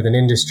dealing with an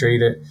industry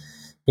that,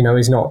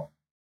 is not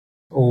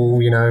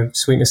all,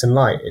 sweetness and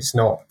light. It's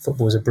not.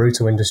 Football is a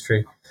brutal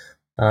industry.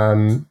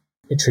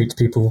 It treats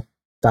people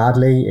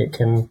badly. It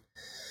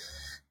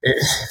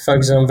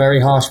focuses on very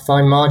harsh,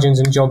 fine margins,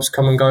 and jobs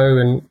come and go,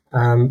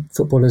 and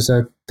footballers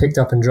are picked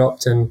up and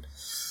dropped. And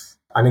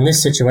in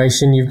this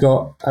situation, you've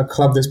got a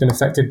club that's been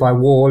affected by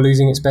war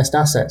losing its best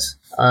assets.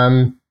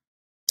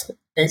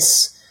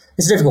 It's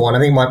a difficult one. I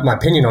think my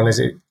opinion on it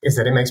is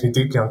that it makes me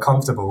deeply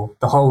uncomfortable.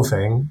 The whole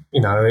thing,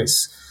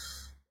 it's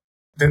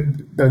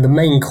the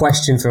main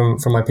question from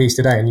my piece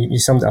today, and you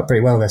summed it up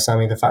pretty well there,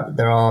 Sammy, the fact that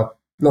there are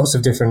lots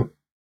of different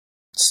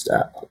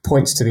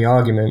points to the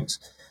argument.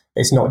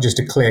 It's not just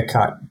a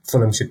clear-cut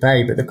Fulham should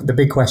pay, but the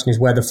big question is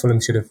whether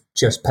Fulham should have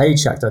just paid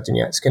Shakhtar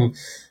Donetsk. And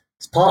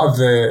it's part of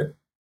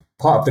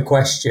the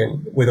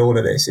question with all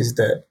of this is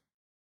that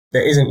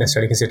there isn't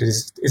necessarily considered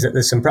is that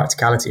there's some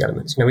practicality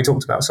elements. We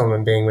talked about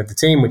Solomon being with the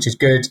team, which is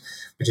good,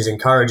 which is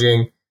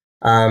encouraging,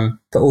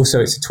 but also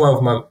it's a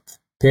 12-month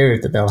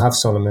period that they'll have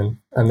Solomon,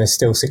 and there's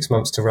still 6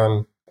 months to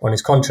run on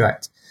his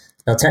contract.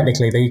 Now,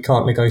 technically, they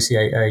can't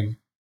negotiate a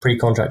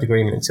pre-contract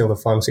agreement until the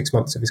final 6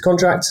 months of his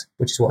contract,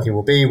 which is what he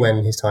will be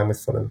when his time with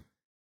Fulham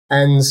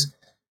ends.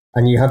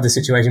 And you have the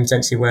situation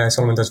potentially where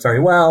Solomon does very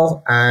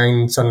well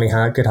and suddenly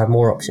could have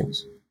more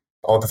options.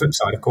 On the flip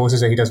side, of course,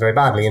 is that he does very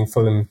badly and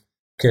Fulham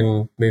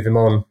can move him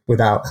on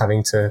without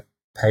having to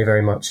pay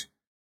very much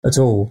at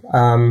all.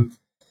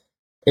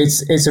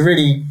 It's a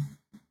really,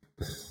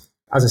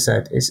 as I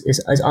said,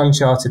 it's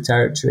uncharted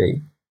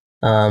territory.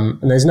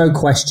 And there's no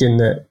question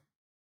that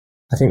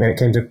I think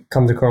that it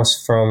comes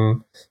across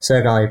from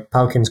Sergei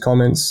Palkin's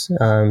comments.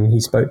 He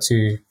spoke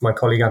to my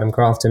colleague Adam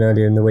Crafton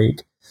earlier in the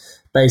week,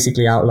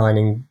 basically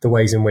outlining the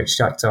ways in which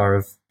Shakhtar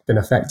have been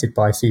affected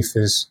by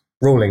FIFA's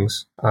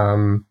rulings,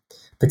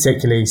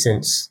 particularly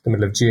since the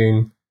middle of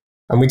June.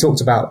 And we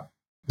talked about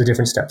the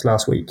different steps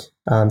last week.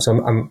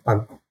 So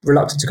I'm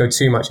reluctant to go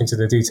too much into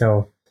the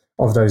detail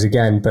of those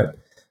again, but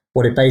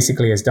what it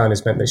basically has done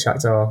is meant that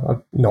Shakhtar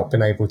have not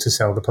been able to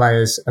sell the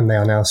players, and they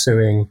are now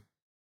suing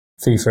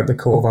FIFA at the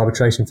Court of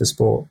Arbitration for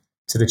Sport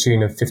to the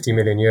tune of €50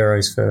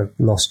 million for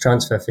lost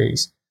transfer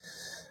fees.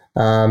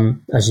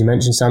 As you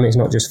mentioned, Sammy, it's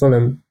not just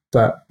Fulham,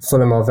 but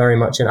Fulham are very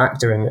much an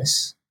actor in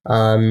this.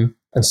 And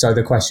so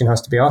the question has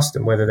to be asked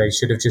them whether they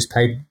should have just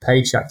paid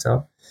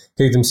Shakhtar,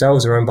 who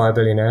themselves are owned by a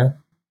billionaire,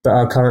 but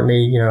are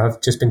currently, have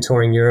just been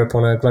touring Europe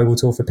on a global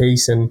tour for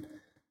peace and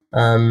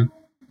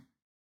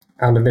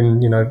have been,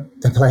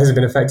 the players have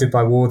been affected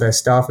by war, their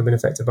staff have been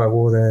affected by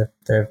war,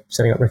 they're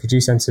setting up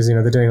refugee centres,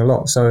 they're doing a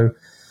lot. So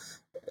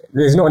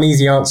there's not an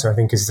easy answer, I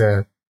think, is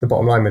the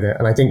bottom line with it.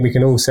 And I think we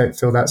can all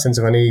feel that sense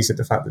of unease at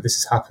the fact that this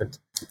has happened.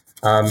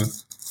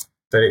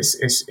 But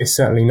it's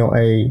certainly not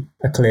a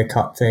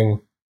clear-cut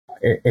thing,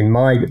 in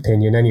my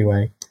opinion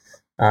anyway,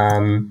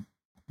 when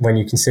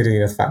you consider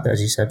the fact that,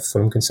 as you said,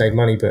 Fulham can save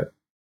money. But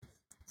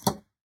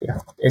yeah,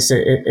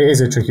 it is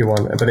a tricky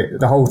one. But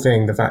the whole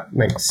thing, the fact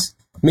makes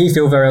me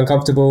feel very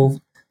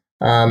uncomfortable.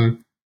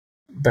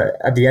 But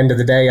at the end of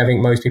the day, I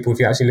think most people, if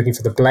you're actually looking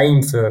for the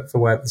blame for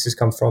where this has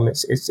come from,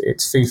 it's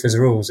FIFA's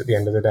rules at the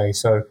end of the day.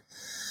 So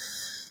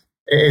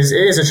it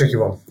is a tricky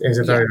one. It is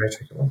a very, very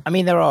tricky one. I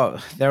mean, there are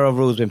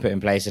rules being put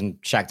in place,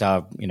 and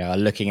Shakhtar, are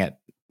looking at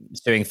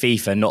suing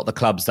FIFA, not the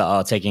clubs that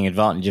are taking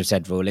advantage of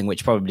said ruling,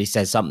 which probably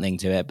says something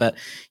to it. But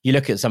you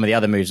look at some of the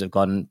other moves that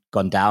have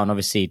gone down.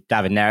 Obviously,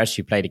 David Neres,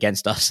 who played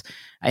against us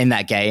in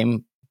that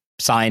game,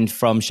 signed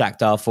from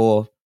Shakhtar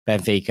for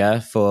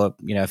Benfica for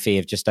a fee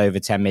of just over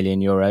 €10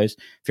 million.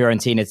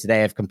 Fiorentina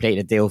today have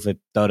completed a deal for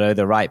Dodo,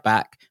 the right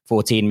back,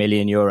 €14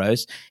 million.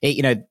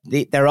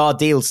 There are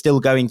deals still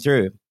going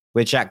through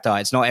with Shakhtar.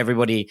 It's not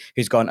everybody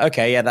who's gone,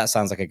 okay, yeah, that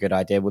sounds like a good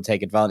idea, we'll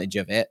take advantage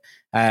of it.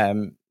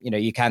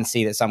 You can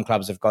see that some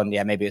clubs have gone,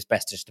 yeah, maybe it's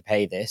best just to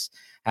pay this.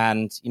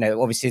 And,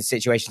 obviously the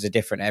situations are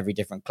different at every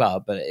different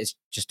club, but it's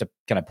just to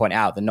kind of point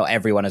out that not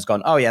everyone has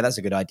gone, oh yeah, that's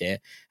a good idea.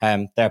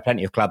 There are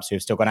plenty of clubs who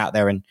have still gone out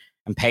there and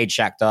paid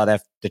Shakhtar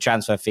the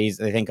transfer fees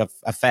that they think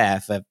are fair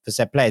for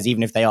said players,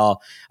 even if they are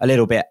a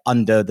little bit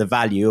under the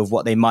value of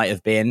what they might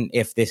have been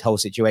if this whole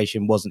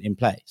situation wasn't in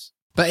place.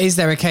 But is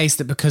there a case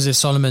that because of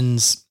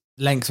Solomon's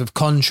length of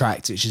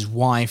contract, which is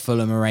why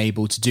Fulham are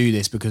able to do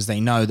this, because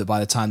they know that by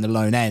the time the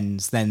loan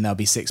ends, then there'll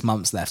be 6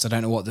 months left. I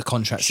don't know what the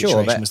contract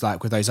situation was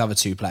like with those other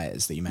two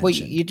players that you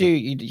mentioned. Well,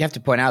 you have to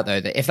point out, though,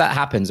 that if that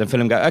happens and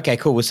Fulham go, okay,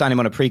 cool, we'll sign him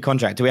on a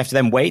pre-contract, do we have to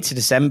then wait to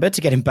December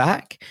to get him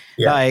back?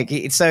 Yeah.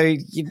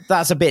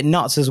 That's a bit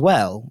nuts as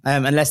well,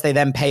 unless they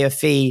then pay a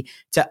fee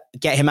to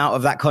get him out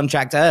of that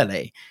contract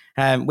early.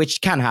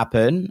 Which can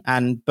happen,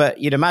 but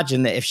you'd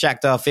imagine that if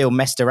Shakhtar feel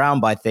messed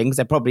around by things,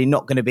 they're probably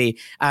not going to be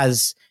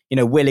as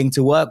willing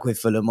to work with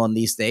Fulham on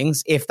these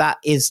things if that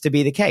is to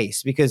be the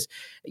case. Because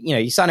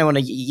you sign him on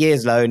a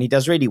year's loan, he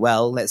does really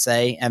well, let's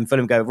say, and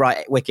Fulham go,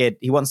 right, wicked,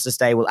 he wants to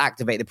stay, we'll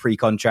activate the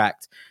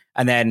pre-contract,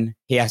 and then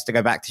he has to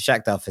go back to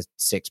Shakhtar for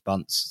 6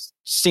 months.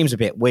 Seems a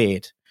bit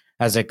weird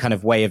as a kind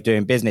of way of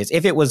doing business.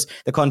 If it was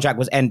the contract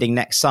was ending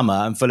next summer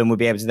and Fulham would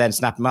be able to then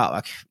snap him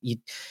up,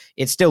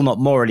 it's still not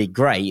morally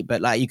great,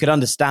 but you could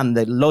understand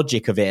the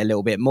logic of it a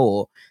little bit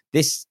more.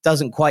 This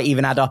doesn't quite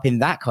even add up in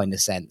that kind of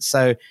sense.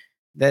 So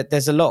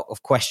there's a lot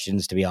of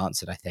questions to be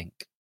answered, I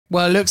think.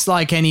 Well, it looks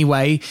like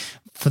anyway,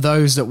 for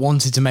those that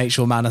wanted to make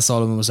sure Manor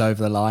Solomon was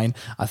over the line,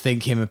 I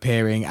think him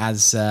appearing,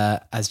 as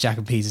Jack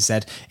and Peter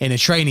said, in a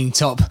training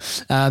top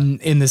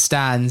in the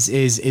stands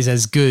is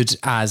as good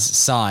as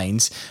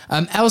signed.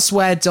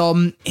 Elsewhere,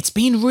 Dom, it's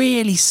been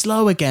really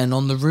slow again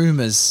on the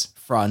rumours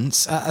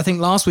front. I think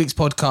last week's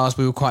podcast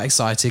we were quite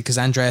excited because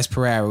Andreas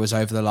Pereira was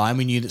over the line.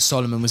 We knew that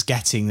Solomon was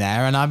getting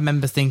there, and I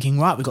remember thinking,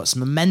 right, we've got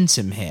some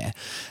momentum here.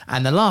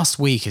 And the last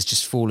week has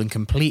just fallen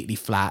completely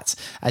flat.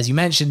 As you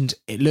mentioned,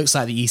 it looks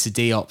like the Issa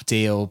Diop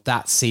deal,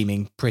 that's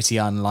seeming pretty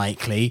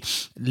unlikely.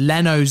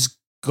 Leno's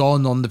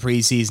gone on the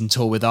pre-season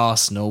tour with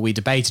Arsenal. We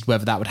debated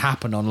whether that would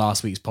happen on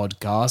last week's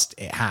podcast.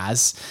 It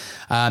has.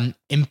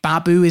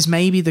 Mbabu is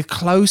maybe the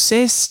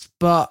closest,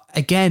 but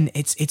again,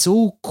 it's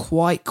all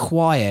quite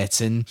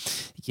quiet. And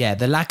yeah,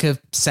 the lack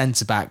of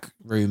centre-back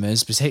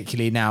rumours,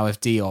 particularly now if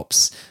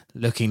Diop's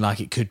looking like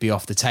it could be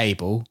off the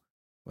table,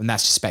 and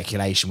that's just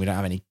speculation, we don't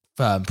have any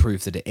firm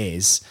proof that it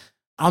is.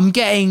 I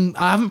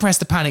haven't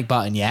pressed the panic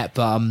button yet,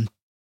 but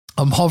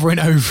I'm hovering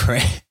over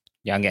it.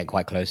 Yeah, I'm getting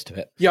quite close to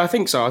it. Yeah, I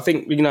think so. I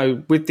think,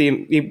 with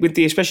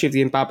the especially with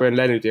the Mbabu and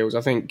Leno deals,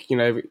 I think,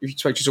 if you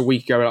spoke just a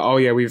week ago, like, oh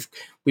yeah, we've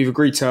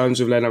agreed terms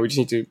with Leno, we just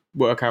need to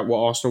work out what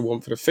Arsenal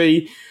want for the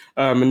fee.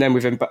 And then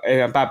with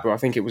Mbabu, I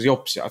think it was the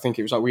opposite. I think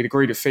it was like we'd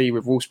agreed a fee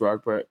with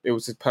Wolfsburg, but it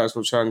was the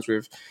personal terms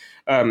with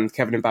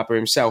Kevin Mbabu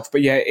himself.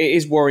 But yeah, it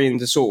is worrying,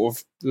 the sort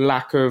of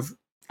lack of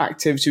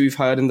activity we've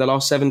heard in the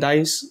last 7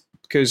 days,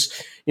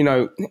 because,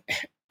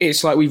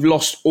 it's like we've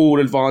lost all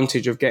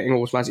advantage of getting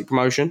automatic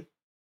promotion.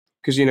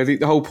 Because,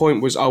 the whole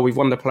point was, we've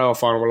won the playoff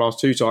final the last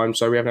 2 times,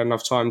 so we haven't had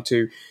enough time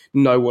to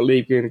know what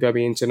league we're going to go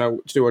in to know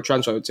to do our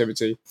transfer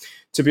activity.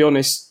 To be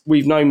honest,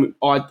 we've known,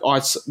 I'm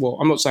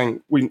not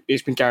saying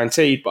it's been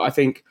guaranteed, but I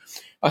think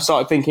I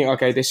started thinking,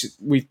 okay,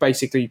 we've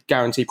basically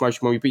guaranteed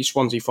promotion when we beat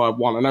Swansea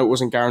 5-1. I know it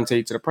wasn't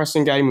guaranteed to the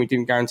Preston game, we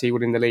didn't guarantee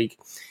winning the league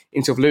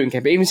until the Luton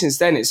game, but even since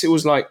then, it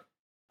was like,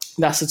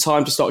 that's the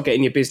time to start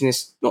getting your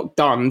business not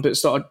done, but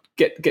start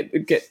get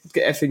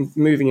everything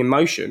moving in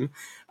motion.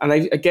 And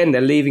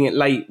they're leaving it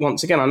late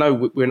once again. I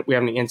know we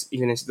haven't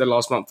even entered the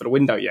last month of the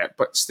window yet,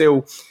 but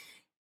still,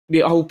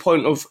 the whole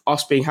point of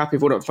us being happy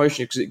with all that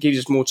promotion is because it gives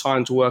us more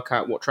time to work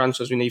out what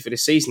transfers we need for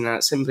this season, and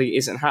that simply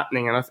isn't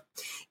happening. And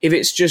if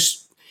it's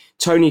just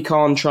Tony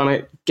Khan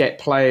trying to get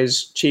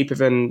players cheaper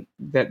than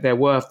they're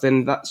worth,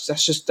 then that's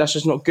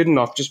just not good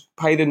enough. Just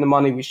pay them the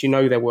money which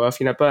they're worth.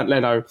 Bernd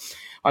Leno,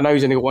 I know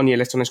he's only got 1 year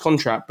left on his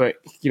contract, but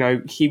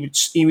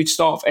he would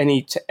start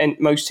for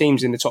most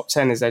teams in the top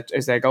 10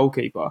 as their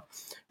goalkeeper.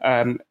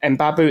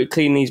 Mbabu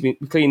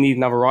clearly need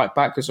another right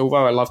back, because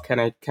although I love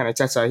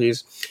Keneteta,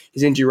 his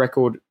injury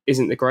record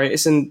isn't the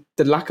greatest, and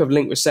the lack of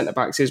link with centre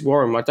backs is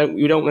worrying.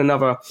 We don't want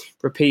another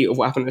repeat of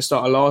what happened at the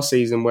start of last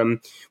season when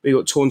we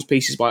got torn to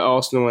pieces by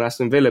Arsenal and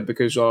Aston Villa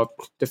because our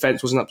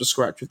defence wasn't up to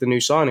scratch with the new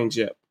signings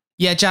yet.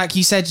 Yeah, Jack,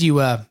 you said you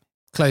were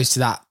close to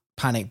that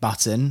panic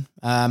button.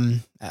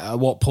 At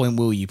what point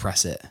will you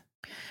press it?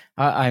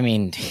 I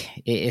mean,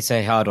 it's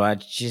a hard one.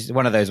 It's just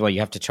one of those where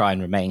you have to try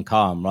and remain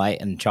calm, right?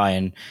 And try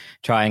and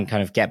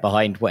kind of get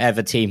behind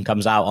whatever team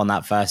comes out on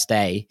that first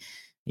day.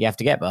 You have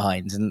to get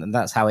behind, and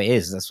that's how it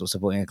is. That's what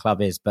supporting a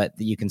club is. But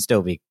you can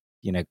still be,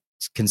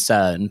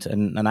 concerned,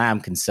 and I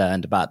am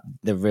concerned about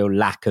the real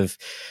lack of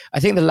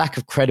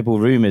credible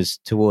rumours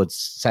towards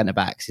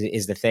centre-backs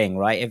is the thing,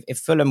 right? If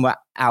Fulham were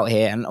out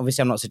here, and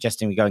obviously I'm not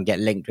suggesting we go and get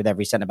linked with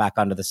every centre-back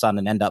under the sun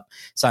and end up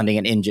signing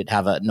an injured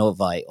Havertz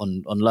Nordtveit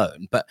on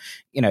loan, but,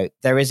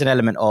 there is an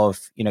element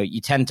of,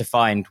 you tend to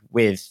find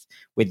with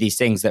these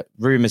things that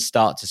rumours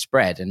start to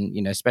spread, and,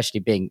 especially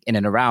being in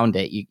and around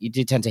it, you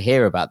do tend to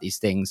hear about these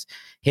things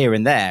here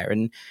and there,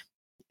 and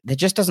there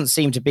just doesn't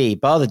seem to be,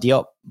 bar the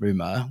Diop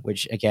rumour,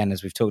 which again,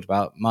 as we've talked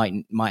about,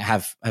 might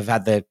have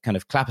had the kind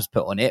of clappers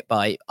put on it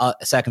by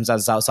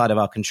circumstances outside of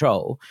our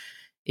control.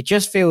 It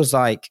just feels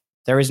like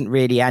there isn't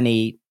really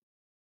any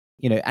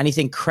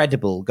anything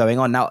credible going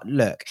on. Now,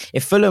 look,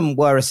 if Fulham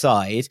were a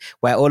side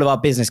where all of our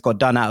business got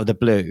done out of the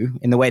blue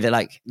in the way that,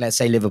 like, let's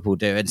say Liverpool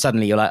do, and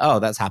suddenly you're like, oh,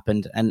 that's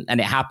happened, and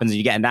it happens and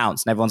you get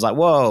announced and everyone's like,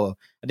 whoa,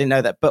 I didn't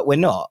know that. But we're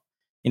not.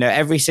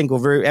 Every single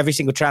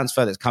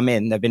transfer that's come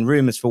in, there have been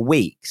rumours for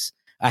weeks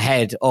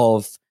ahead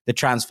of the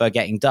transfer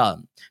getting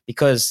done,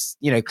 because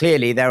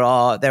clearly there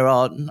are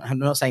I'm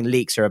not saying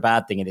leaks are a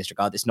bad thing in this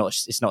regard, it's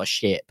not a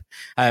ship,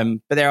 but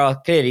there are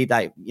clearly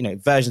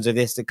versions of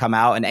this that come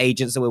out, and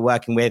agents that we're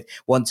working with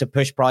want to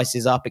push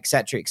prices up,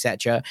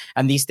 etc.,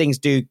 and these things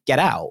do get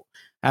out.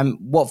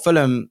 What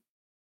Fulham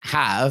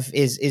have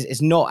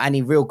is not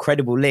any real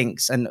credible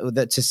links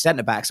to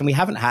centre backs, and we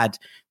haven't had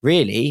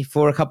really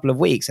for a couple of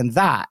weeks, and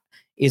that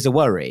is a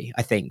worry,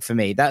 I think, for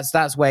me.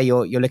 That's where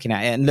you're looking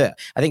at it. And look,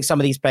 I think some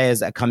of these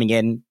players that are coming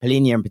in,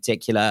 Palhinha in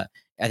particular,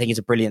 I think is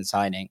a brilliant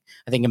signing.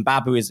 I think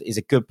Mbabu is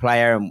a good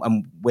player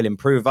and will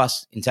improve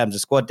us in terms of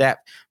squad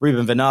depth.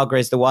 Ruben Vinagre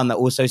is the one that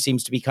also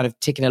seems to be kind of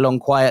ticking along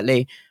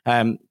quietly.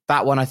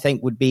 That one I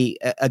think would be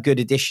a good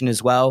addition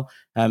as well.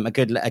 A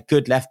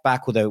good left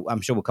back, although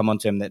I'm sure we'll come on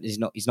to him that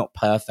he's not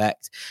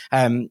perfect.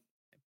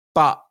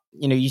 But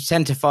you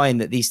tend to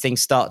find that these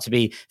things start to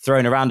be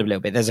thrown around a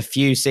little bit. There's a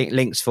few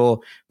links for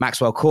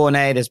Maxwell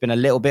Cornet. There's been a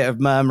little bit of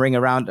murmuring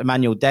around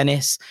Emmanuel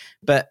Dennis.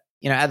 But,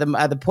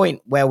 at the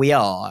point where we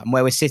are and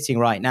where we're sitting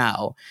right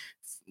now,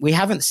 we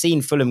haven't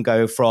seen Fulham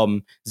go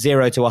from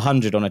 0 to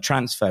 100 on a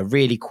transfer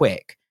really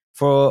quick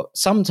for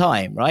some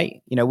time,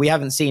 right? We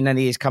haven't seen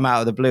any of these come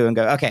out of the blue and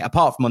go, okay,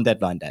 apart from on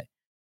deadline day.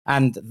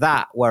 And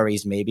that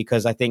worries me,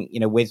 because I think,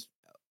 with,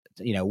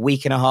 a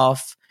week and a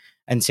half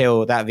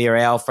until that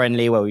Villarreal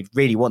friendly, where we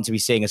really want to be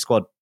seeing a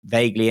squad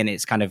vaguely in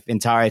its kind of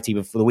entirety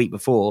before the week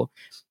before,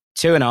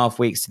 2.5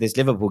 weeks to this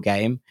Liverpool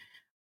game,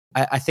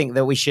 I think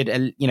that we should,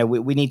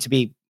 we need to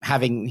be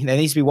having, there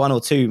needs to be one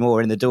or two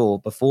more in the door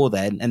before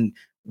then. And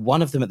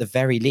one of them at the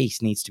very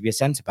least needs to be a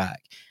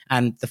centre-back.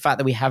 And the fact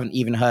that we haven't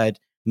even heard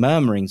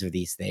murmurings of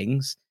these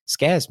things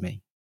scares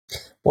me.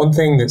 One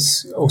thing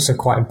that's also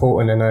quite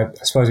important, and I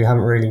suppose we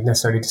haven't really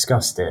necessarily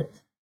discussed it,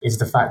 is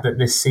the fact that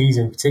this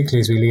season, particularly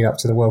as we lead up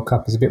to the World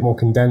Cup, is a bit more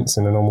condensed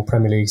than a normal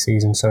Premier League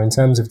season. So in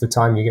terms of the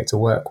time you get to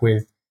work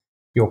with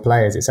your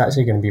players, it's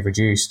actually going to be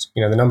reduced.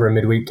 The number of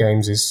midweek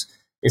games is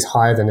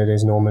higher than it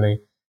is normally.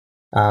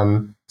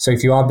 So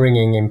if you are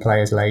bringing in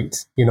players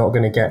late, you're not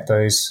going to get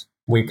those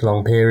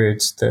week-long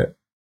periods that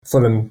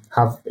Fulham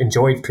have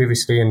enjoyed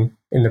previously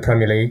in the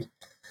Premier League.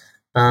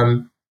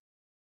 And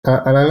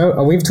I know,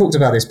 and we've talked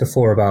about this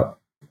before about,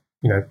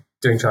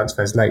 doing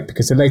transfers late,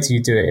 because the later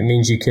you do it, it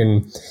means you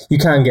can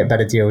get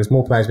better deals.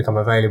 More players become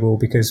available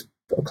because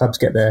clubs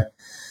get their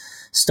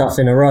stuff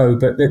in a row.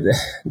 But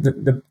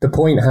the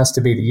point has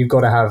to be that you've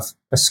got to have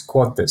a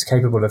squad that's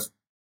capable of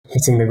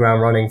hitting the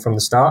ground running from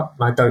the start.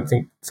 And I don't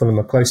think Fulham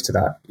are close to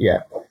that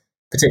yet,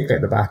 particularly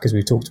at the back, as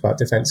we've talked about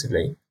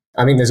defensively.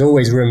 I think there's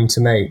always room to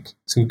make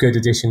some good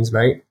additions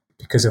late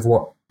because of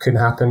what can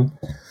happen.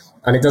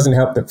 And it doesn't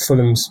help that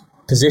Fulham's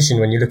position,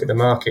 when you look at the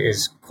market,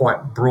 is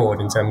quite broad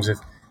in terms of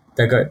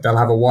they'll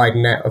have a wide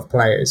net of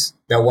players.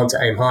 They'll want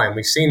to aim high, and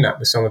we've seen that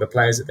with some of the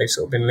players that they've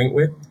sort of been linked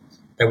with.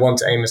 They want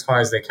to aim as high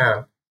as they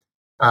can.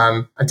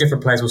 And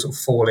different players will sort of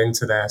fall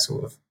into their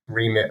sort of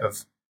remit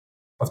of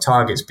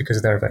targets because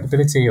of their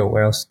availability or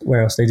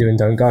where else they do and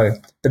don't go.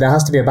 But there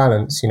has to be a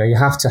balance. You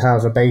have to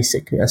have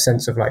a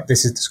sense of like,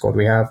 this is the squad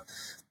we have,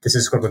 this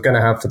is the squad we're going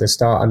to have for the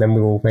start, and then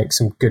we will make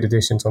some good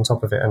additions on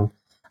top of it. And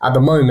at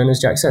the moment, as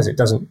Jack says, it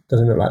doesn't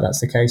look like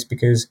that's the case,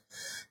 because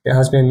it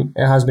has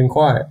been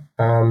quiet.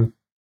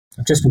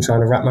 I've just been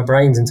trying to wrap my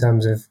brains in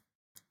terms of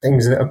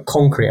things that are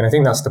concrete, and I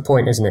think that's the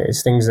point, isn't it?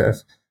 It's things that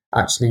have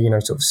actually,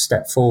 sort of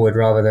stepped forward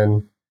rather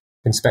than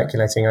been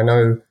speculating. I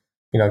know,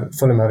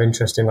 Fulham have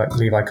interest in like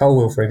Levi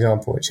Colwill, for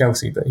example, at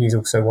Chelsea, but he's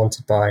also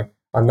wanted by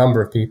a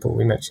number of people.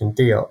 We mentioned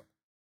Diop,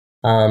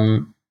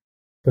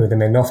 who they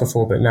made an offer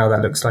for, but now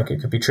that looks like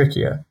it could be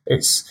trickier.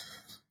 It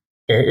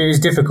is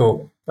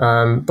difficult,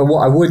 but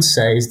what I would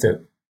say is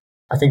that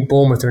I think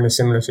Bournemouth are in a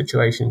similar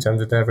situation in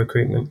terms of their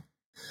recruitment.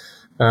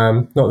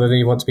 Not that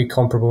you want to be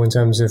comparable in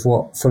terms of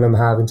what Fulham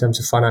have in terms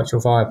of financial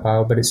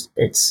firepower, but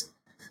it's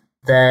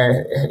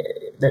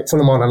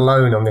Fulham aren't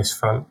alone on this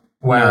front.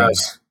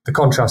 Whereas the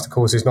contrast, of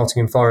course, is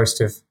Nottingham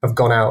Forest have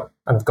gone out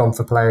and have gone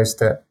for players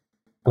that,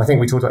 and I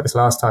think we talked about this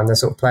last time, they're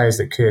sort of players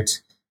that could,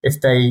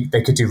 if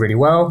they could do really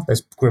well,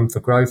 there's room for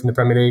growth in the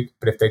Premier League,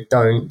 but if they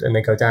don't and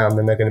they go down,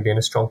 then they're going to be in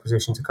a strong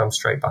position to come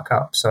straight back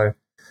up. So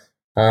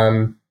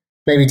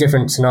maybe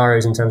different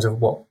scenarios in terms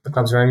of what the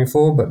clubs are aiming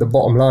for, but the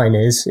bottom line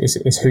is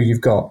who you've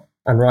got.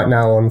 And right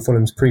now on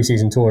Fulham's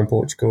pre-season tour in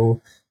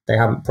Portugal, they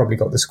haven't probably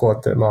got the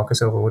squad that Marco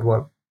Silva would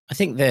want. I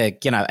think the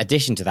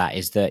addition to that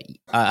is that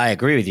I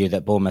agree with you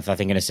that Bournemouth, I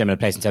think, in a similar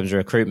place in terms of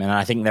recruitment, and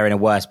I think they're in a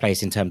worse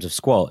place in terms of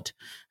squad,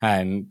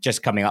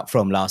 just coming up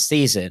from last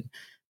season.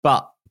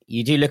 But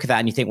you do look at that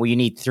and you think, well, you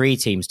need 3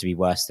 teams to be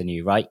worse than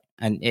you, right?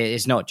 And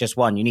it's not just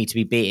one. You need to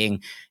be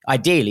beating,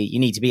 ideally, you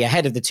need to be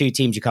ahead of the 2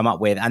 teams you come up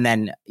with, and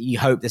then you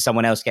hope that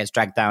someone else gets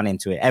dragged down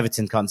into it.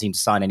 Everton can't seem to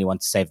sign anyone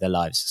to save their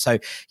lives. So,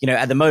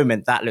 at the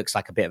moment, that looks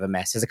like a bit of a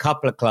mess. There's a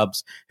couple of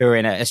clubs who are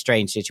in a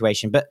strange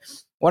situation. But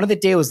one of the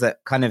deals that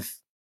kind of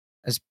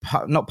has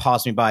not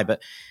passed me by,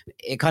 but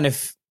it kind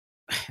of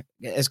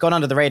has gone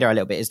under the radar a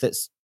little bit, is that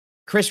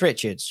Chris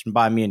Richards from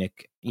Bayern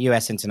Munich,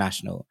 US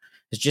international,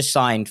 has just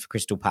signed for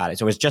Crystal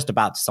Palace, or is just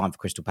about to sign for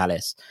Crystal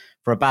Palace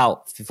for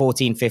about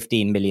 14,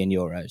 15 million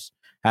euros.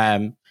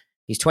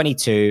 He's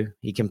 22.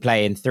 He can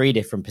play in 3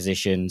 different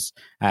positions.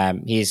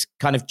 He's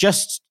kind of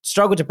just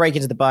struggled to break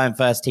into the Bayern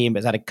first team, but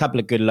has had a couple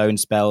of good loan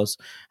spells.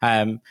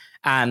 And,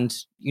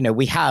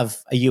 we have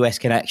a US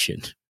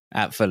connection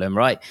at Fulham,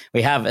 right?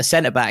 We have a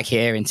centre-back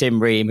here in Tim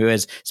Ream, who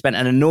has spent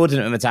an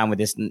inordinate amount of time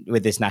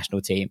with this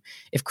national team.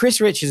 If Chris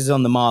Richards is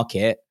on the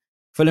market,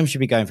 Fulham should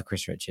be going for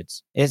Chris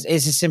Richards. It's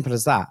as simple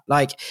as that.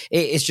 Like,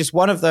 it's just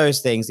one of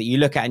those things that you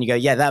look at and you go,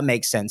 yeah, that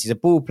makes sense. He's a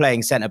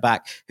ball-playing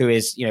centre-back who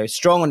is,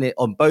 strong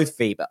on both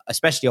feet, but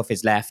especially off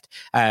his left,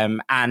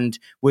 and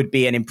would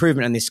be an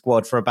improvement in this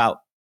squad for about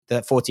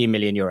the 14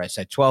 million euros,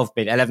 so 12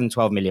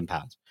 million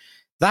pounds.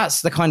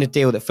 That's the kind of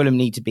deal that Fulham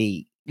need to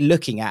be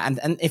looking at.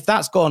 And if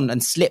that's gone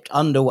and slipped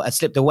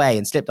away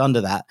and slipped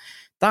under that,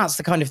 that's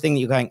the kind of thing that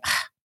you're going,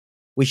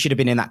 we should have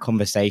been in that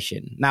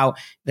conversation. Now,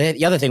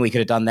 the other thing we could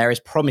have done there is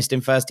promised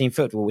him first team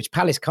football, which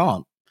Palace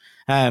can't.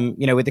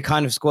 With the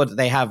kind of squad that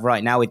they have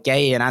right now, with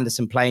Gay and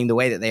Anderson playing the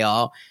way that they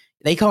are,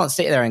 they can't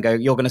sit there and go,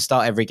 you're going to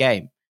start every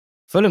game.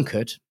 Fulham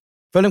could.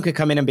 Fulham could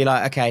come in and be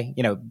like, okay,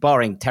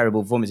 barring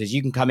terrible performances,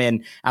 you can come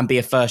in and be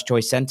a first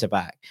choice centre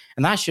back.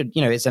 And that should,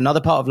 it's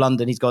another part of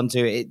London he's gone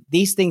to.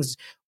 These things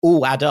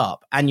all add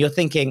up, and you're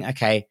thinking,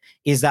 okay,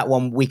 is that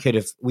one we could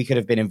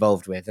have been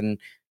involved with? And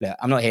look,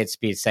 I'm not here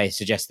to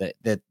suggest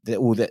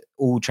that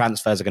all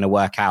transfers are going to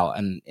work out.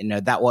 And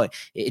that one,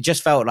 it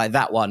just felt like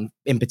that one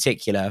in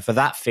particular, for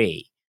that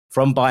fee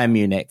from Bayern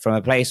Munich, from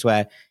a place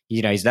where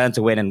he's learned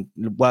to win and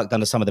worked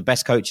under some of the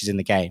best coaches in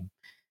the game.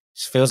 It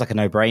feels like a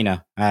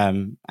no-brainer,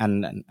 and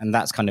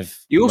that's kind of.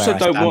 You also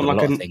don't want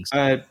like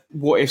a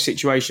what if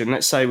situation.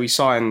 Let's say we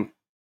sign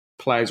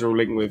players we're all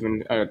linked with,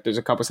 and there's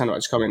a couple of centre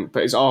backs coming,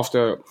 but it's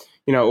after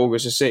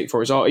August the 6th,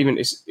 or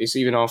it's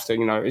even after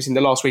it's in the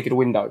last week of the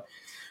window.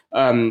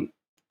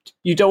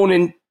 You don't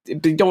want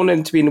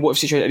them to be in the what if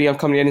situation at the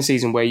upcoming end of the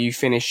season where you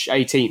finish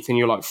 18th and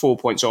you're like 4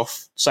 points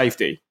off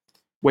safety,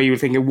 where you were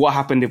thinking, what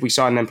happened if we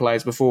signed them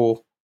players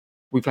before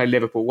we played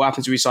Liverpool? What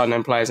happens if we sign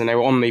them players and they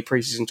were on the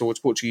pre-season tour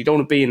to Portugal? You don't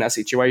want to be in that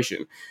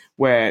situation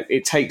where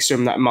it takes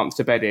them that month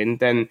to bed in.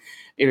 Then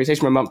if it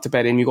takes them a month to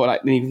bed in, you've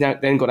got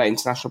that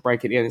international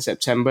break at the end of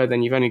September.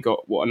 Then you've only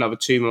got another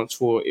 2 months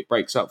before it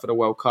breaks up for the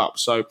World Cup.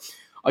 So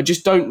I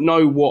just don't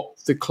know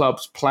what the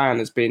club's plan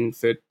has been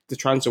for the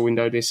transfer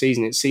window this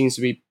season. It seems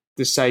to be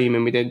the same,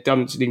 and we don't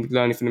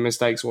learn from the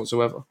mistakes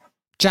whatsoever.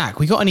 Jack,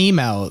 we got an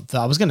email that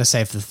I was going to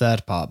say for the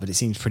third part, but it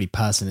seems pretty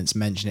pertinent to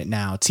mention it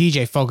now.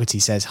 TJ Fogarty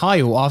says, hi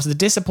all, after the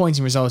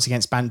disappointing results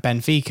against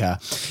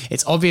Benfica,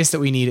 it's obvious that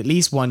we need at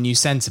least one new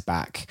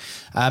centre-back.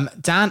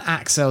 Dan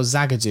Axel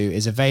Zagadou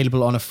is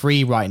available on a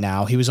free right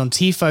now. He was on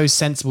Tifo's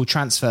sensible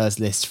transfers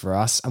list for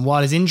us, and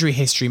while his injury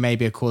history may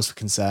be a cause for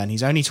concern,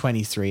 he's only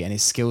 23 and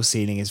his skill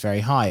ceiling is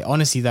very high.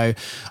 Honestly though,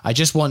 I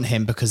just want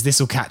him because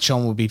this will catch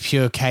on, will be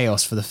pure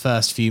chaos for the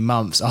first few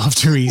months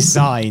after he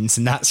signs,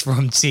 and that's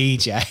from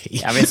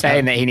TJ. I've been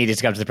saying that he needed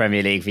to come to the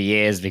Premier League for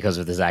years because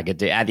of the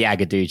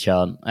Agadou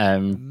chant.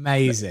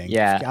 Amazing.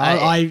 Yeah.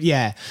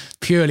 I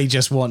purely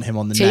just want him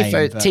on the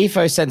name.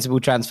 Tifo's sensible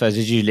transfers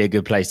is usually a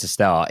good place to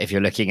start if you're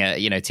looking at,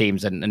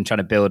 teams and trying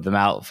to build them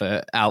out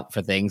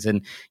for things.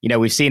 And,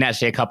 we've seen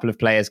actually a couple of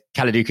players,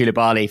 Kalidou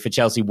Koulibaly for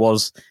Chelsea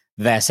was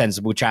their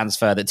sensible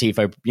transfer that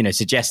Tifo,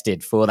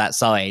 suggested for that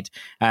side.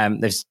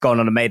 They've gone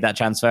on and made that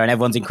transfer and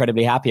everyone's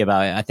incredibly happy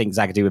about it. I think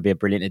Zagadou would be a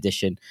brilliant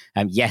addition.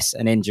 Yes,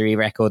 an injury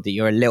record that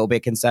you're a little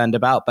bit concerned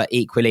about, but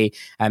equally,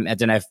 I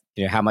don't know if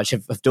how much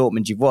of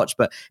Dortmund you've watched,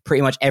 but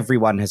pretty much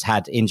everyone has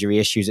had injury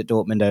issues at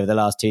Dortmund over the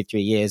last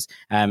 2-3 years.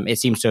 It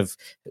seems to have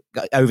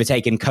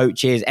overtaken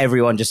coaches.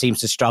 Everyone just seems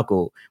to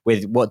struggle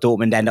with what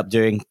Dortmund end up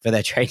doing for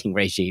their training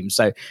regime.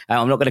 So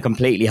I'm not going to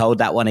completely hold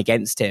that one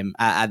against him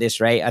at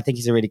this rate. I think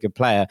he's a really good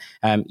player.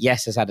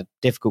 Yes, has had a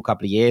difficult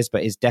couple of years,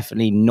 but is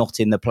definitely not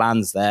in the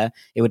plans there.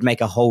 It would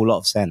make a whole lot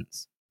of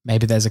sense.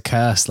 Maybe there's a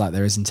curse like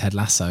there is in Ted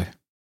Lasso.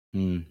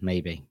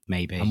 Maybe.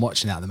 I'm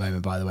watching that at the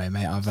moment, by the way,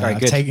 mate.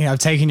 I've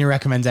taken your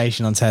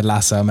recommendation on Ted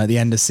Lasso. I'm at the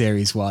end of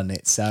series 1.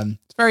 It's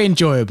very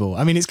enjoyable.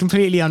 I mean, it's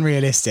completely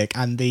unrealistic.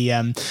 And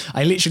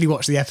I literally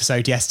watched the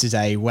episode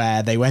yesterday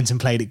where they went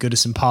and played at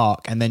Goodison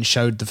Park and then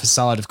showed the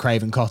facade of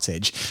Craven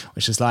Cottage,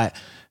 which was like,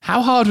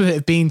 how hard would it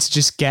have been to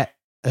just get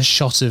a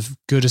shot of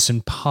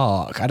Goodison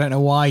Park? I don't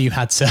know why you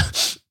had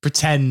to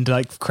pretend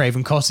like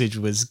Craven Cottage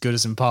was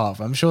Goodison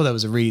Park. I'm sure there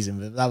was a reason,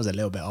 but that was a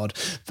little bit odd.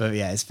 But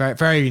yeah, it's very,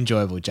 very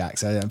enjoyable, Jack.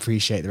 So I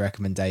appreciate the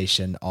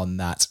recommendation on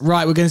that.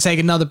 Right, we're going to take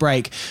another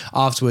break.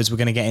 Afterwards, we're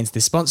going to get into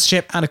this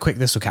sponsorship and a quick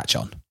This Will Catch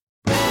On.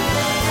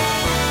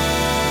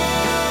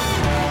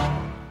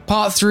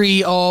 Part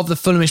 3 of the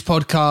Fulhamish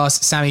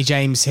podcast. Sammy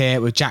James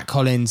here with Jack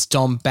Collins,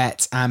 Dom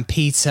Bett and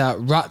Peter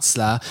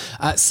Rutzler.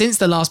 Since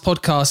the last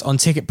podcast on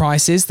ticket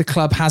prices, the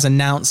club has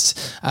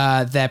announced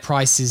their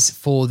prices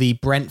for the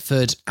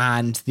Brentford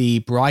and the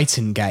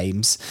Brighton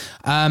games.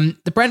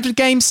 The Brentford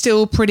game's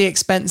still pretty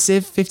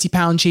expensive.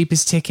 £50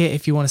 cheapest ticket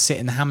if you want to sit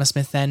in the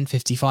Hammersmith end,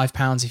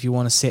 £55 if you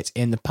want to sit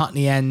in the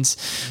Putney end.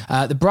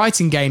 The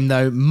Brighton game,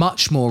 though,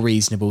 much more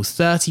reasonable.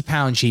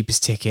 £30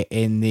 cheapest ticket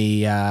in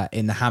the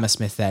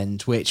Hammersmith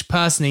end, which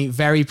personally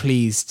very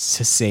pleased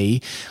to see.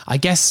 I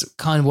guess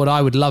kind of what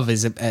I would love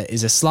is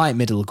a slight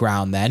middle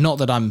ground there. Not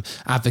that I'm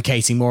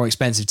advocating more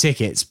expensive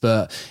tickets,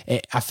 but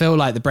I feel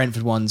like the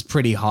Brentford one's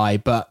pretty high,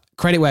 but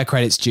credit where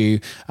credit's due.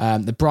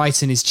 The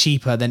Brighton is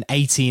cheaper than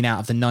 18 out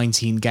of the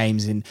 19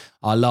 games in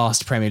our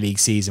last Premier League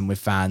season with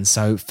fans.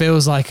 So it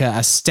feels like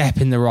a step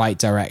in the right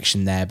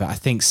direction there, but I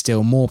think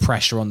still more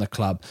pressure on the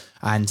club.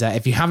 And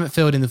if you haven't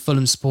filled in the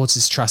Fulham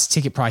Supporters Trust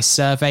ticket price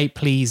survey,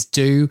 please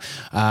do.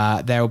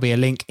 There will be a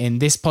link in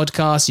this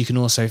podcast. You can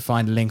also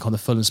find a link on the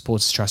Fulham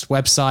Supporters Trust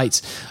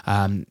website.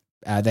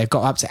 They've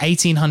got up to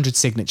 1,800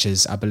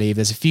 signatures, I believe.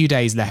 There's a few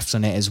days left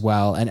on it as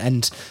well.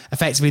 And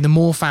effectively, the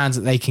more fans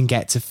that they can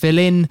get to fill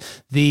in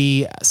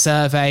the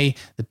survey,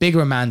 the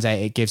bigger a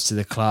mandate it gives to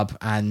the club.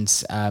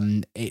 And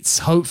it's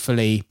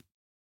hopefully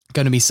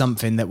going to be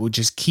something that will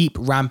just keep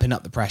ramping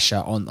up the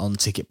pressure on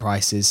ticket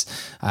prices.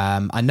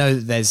 I know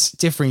that there's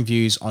differing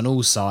views on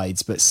all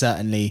sides, but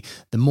certainly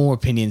the more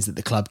opinions that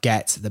the club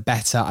get, the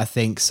better, I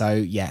think. So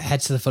yeah, head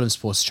to the Fulham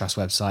Supporters Trust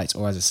website,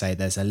 or as I say,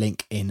 there's a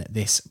link in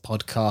this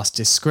podcast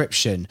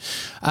description.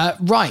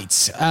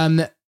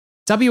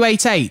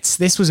 W88,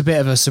 this was a bit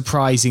of a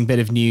surprising bit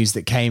of news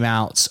that came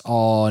out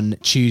on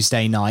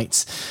Tuesday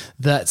night,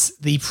 that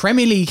the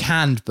Premier League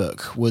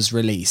Handbook was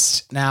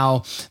released.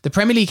 Now, the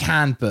Premier League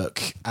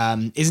Handbook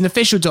is an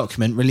official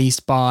document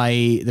released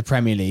by the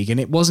Premier League, and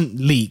it wasn't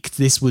leaked.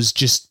 This was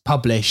just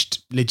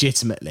published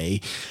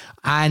legitimately.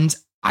 And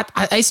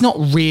it's not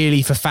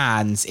really for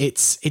fans.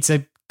 It's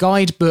a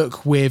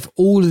guidebook with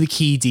all of the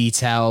key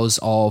details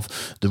of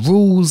the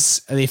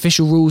rules, the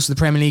official rules of the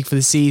Premier League for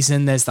the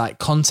season. There's like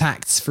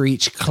contacts for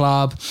each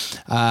club.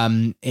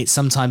 It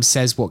sometimes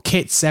says what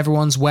kits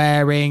everyone's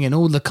wearing and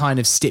all the kind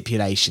of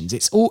stipulations.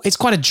 It's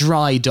quite a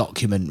dry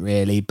document,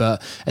 really,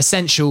 but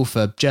essential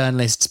for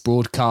journalists,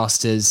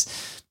 broadcasters,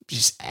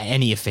 just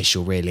any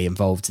official really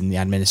involved in the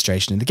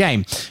administration of the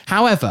game.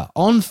 However,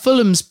 on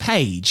Fulham's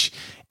page,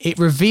 it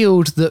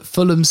revealed that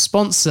Fulham's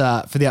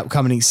sponsor for the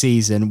upcoming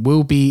season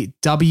will be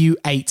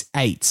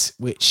W88,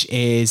 which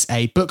is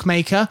a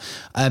bookmaker.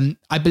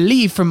 I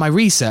believe from my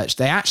research,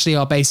 they actually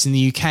are based in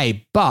the UK,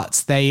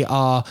 but they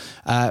are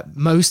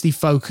mostly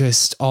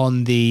focused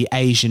on the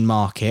Asian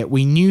market.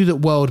 We knew that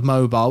World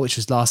Mobile, which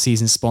was last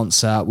season's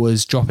sponsor,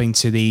 was dropping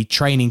to the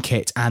training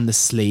kit and the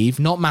sleeve.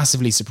 Not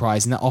massively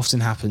surprising. That often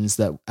happens,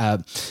 that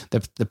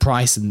the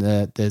price and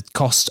the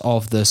cost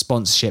of the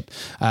sponsorship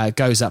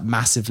goes up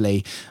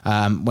massively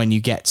when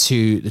you get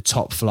to the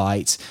top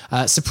flight.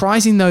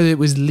 Surprising though that it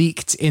was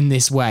leaked in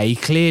this way.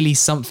 Clearly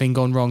something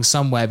gone wrong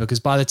somewhere, because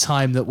by the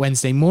time that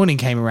Wednesday morning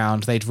came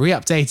around, they'd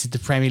re-updated the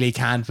Premier League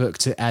handbook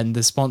and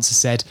the sponsor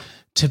said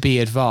to be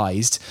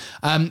advised.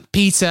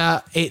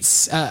 Peter,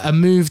 it's a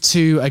move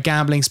to a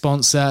gambling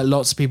sponsor.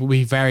 Lots of people will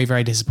be very,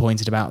 very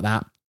disappointed about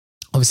that.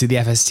 Obviously, the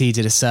FST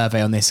did a survey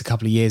on this a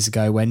couple of years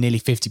ago where nearly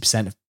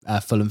 50%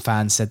 of Fulham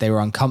fans said they were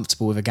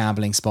uncomfortable with a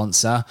gambling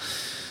sponsor.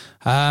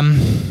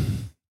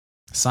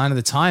 Sign of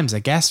the times, I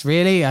guess,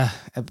 really.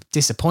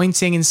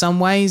 Disappointing in some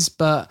ways,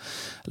 but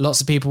lots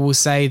of people will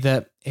say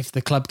that if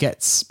the club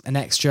gets an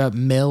extra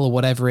mil or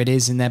whatever it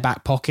is in their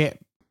back pocket,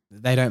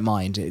 they don't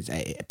mind.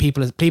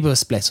 People are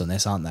split on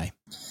this, aren't they?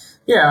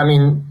 Yeah, I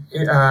mean,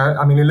 it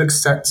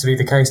looks set to be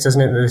the case, doesn't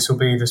it, that this will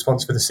be the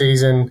sponsor for the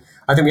season.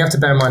 I think we have to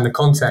bear in mind the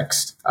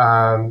context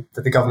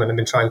that the government have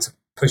been trying to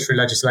push through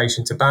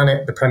legislation to ban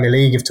it. The Premier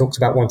League have talked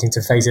about wanting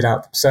to phase it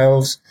out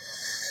themselves.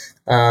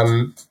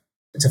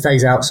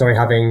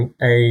 Having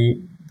a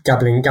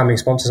gambling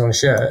sponsors on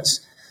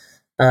shirts.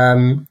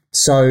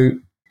 So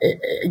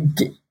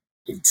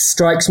it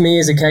strikes me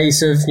as a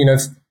case of,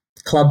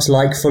 clubs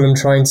like Fulham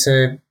trying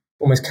to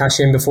almost cash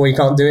in before you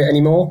can't do it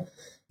anymore.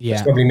 Yeah.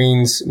 Which probably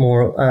means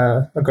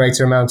a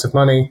greater amount of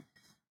money.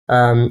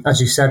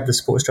 As you said, the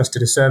Supporters Trust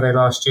did a survey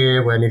last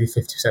year where nearly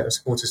 50% of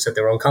supporters said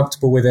they were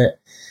uncomfortable with it.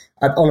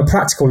 On a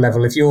practical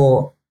level, if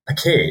you're a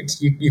kid,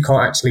 you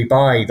can't actually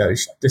buy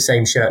the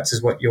same shirts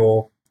as what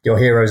your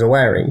heroes are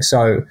wearing.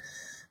 So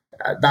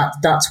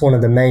that's one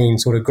of the main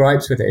sort of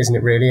gripes with it, isn't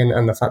it, really?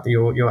 And the fact that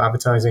you're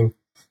advertising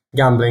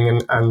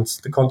gambling and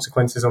the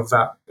consequences of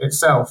that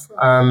itself.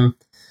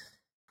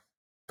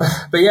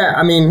 But yeah,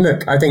 I mean,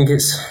 look, I think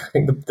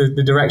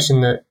the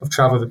direction of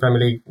travel the Premier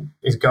League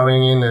is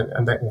going in,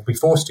 and that will be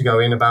forced to go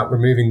in, about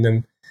removing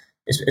them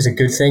is a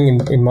good thing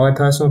in my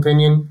personal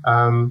opinion.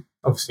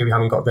 Obviously, we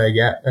haven't got there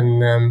yet,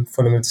 and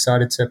Fulham have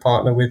decided to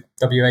partner with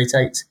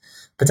W88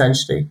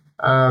 potentially,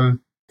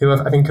 who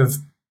have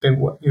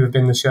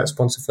been the shirt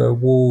sponsor for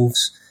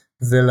Wolves,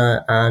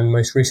 Villa, and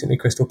most recently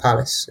Crystal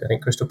Palace. I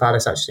think Crystal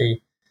Palace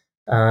actually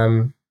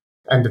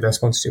ended their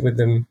sponsorship with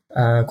them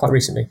quite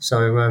recently.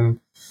 So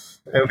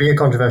it'll be a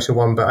controversial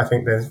one, but I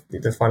think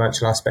the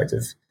financial aspect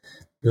of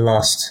the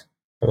last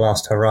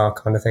hurrah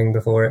kind of thing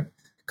before it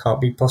can't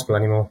be possible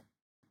anymore.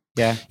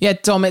 Yeah,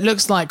 Dom, it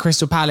looks like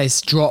Crystal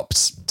Palace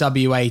dropped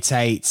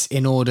W88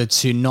 in order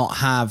to not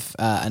have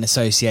an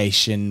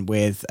association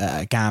with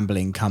a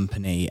gambling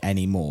company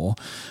anymore.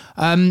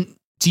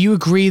 Do you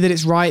agree that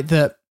it's right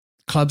that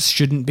clubs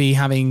shouldn't be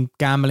having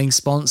gambling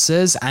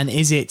sponsors? And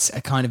is it a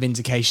kind of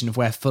indication of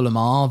where Fulham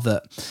are,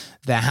 that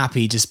they're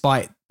happy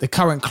despite the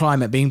current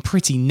climate being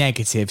pretty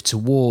negative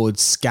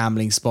towards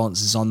gambling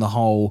sponsors on the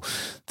whole,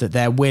 that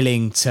they're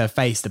willing to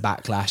face the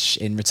backlash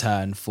in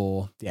return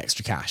for the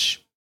extra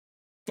cash?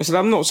 So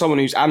I'm not someone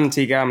who's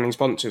anti-gambling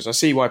sponsors. I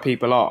see why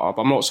people are,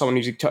 but I'm not someone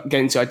who's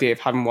getting to the idea of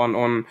having one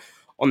on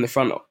the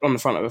front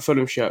of a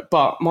Fulham shirt.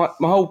 But my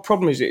whole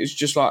problem is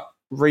just like,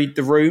 read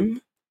the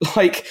room.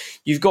 Like,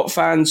 you've got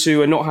fans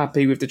who are not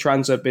happy with the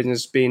transfer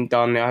business being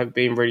done,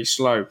 being really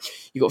slow.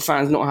 You've got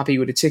fans not happy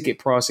with the ticket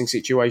pricing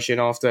situation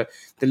after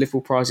the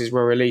Liverpool prices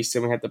were released,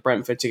 and we had the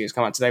Brentford tickets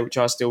come out today, which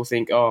I still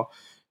think are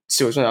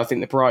still. I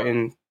think the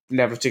Brighton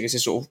level of tickets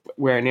is sort of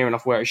near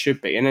enough where it should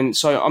be. And then,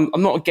 so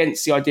I'm not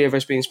against the idea of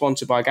us being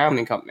sponsored by a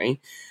gambling company.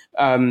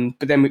 But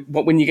then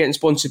when you're getting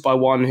sponsored by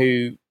one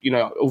who,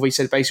 although he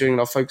said basically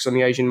I'll focus on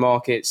the Asian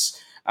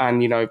markets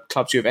and,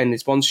 clubs who have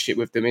ended sponsorship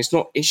with them, did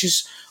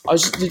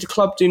the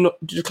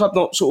club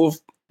not sort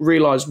of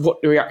realise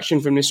what the reaction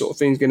from this sort of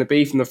thing is going to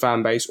be from the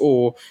fan base?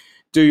 Or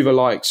do the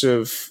likes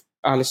of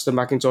Alistair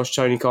McIntosh,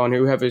 Tony Khan,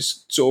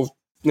 whoever's sort of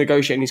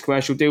negotiating these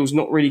commercial deals,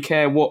 not really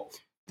care what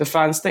the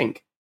fans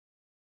think?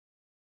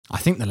 I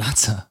think the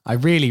latter. I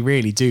really,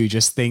 really do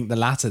just think the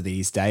latter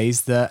these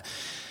days, that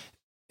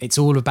it's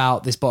all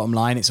about this bottom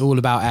line. It's all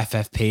about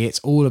FFP. It's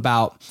all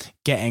about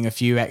getting a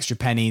few extra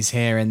pennies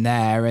here and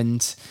there.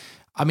 And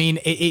I mean,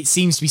 it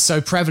seems to be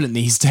so prevalent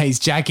these days,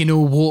 Jag, in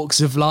all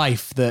walks of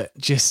life, that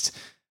just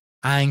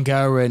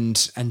anger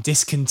and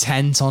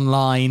discontent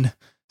online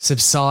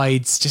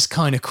subsides. Just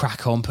kind of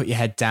crack on, put your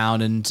head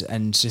down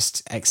and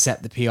just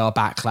accept the PR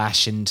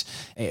backlash, and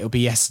it'll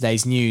be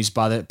yesterday's news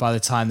by the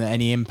time that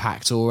any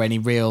impact or any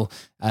real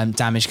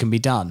damage can be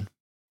done.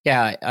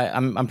 Yeah,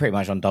 I'm pretty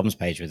much on Dom's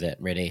page with it,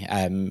 really.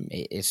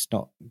 It's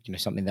not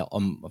something that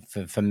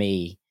for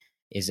me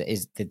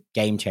is the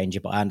game changer,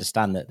 but I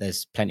understand that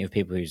there's plenty of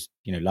people whose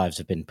lives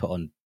have been put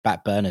on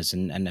back burners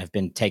and have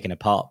been taken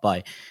apart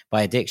by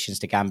addictions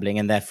to gambling,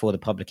 and therefore the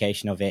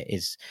publication of it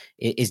is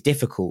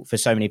difficult for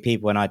so many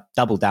people. And I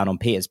double down on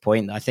Peter's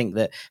point. I think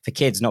that for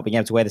kids not being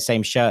able to wear the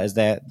same shirt as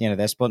their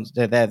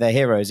sponsor, their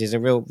heroes, is a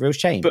real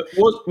shame. But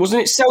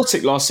wasn't it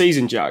Celtic last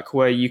season, Jack,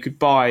 where you could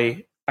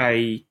buy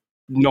a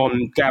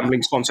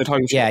non-gambling sponsored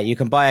home shirt? Yeah, you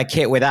can buy a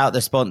kit without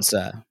the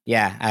sponsor.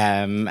 Yeah,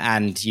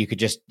 and you could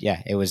just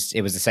it was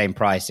the same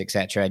price,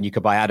 etc. And you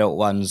could buy adult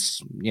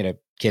ones,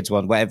 kids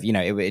one, whatever.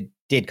 It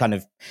did kind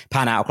of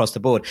pan out across the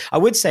board. I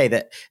would say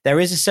that there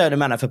is a certain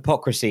amount of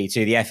hypocrisy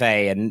to the FA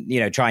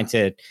and trying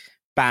to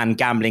ban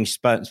gambling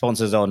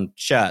sponsors on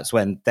shirts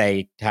when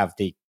they have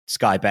the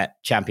Sky Bet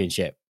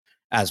Championship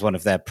as one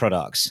of their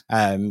products.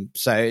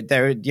 So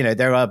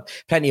there are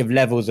plenty of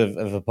levels of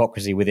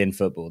hypocrisy within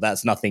football.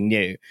 That's nothing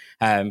new.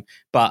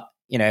 But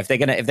if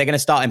they're gonna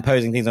start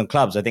imposing things on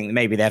clubs, I think that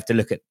maybe they have to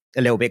look at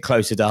a little bit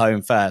closer to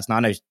home first. Now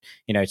I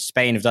know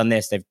Spain have done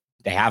this.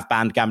 They have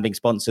banned gambling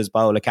sponsors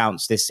by all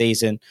accounts this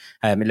season.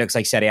 It looks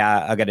like Serie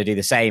A are going to do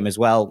the same as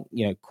well,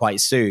 quite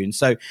soon.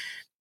 So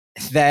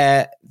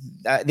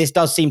this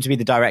does seem to be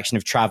the direction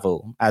of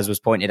travel, as was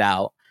pointed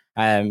out.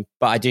 But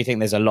I do think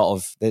there's a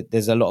lot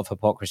of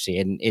hypocrisy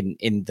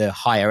in the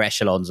higher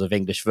echelons of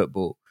English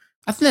football.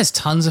 I think there's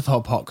tons of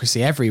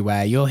hypocrisy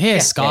everywhere. You'll hear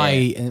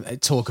Sky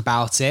talk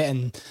about it,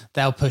 and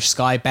they'll push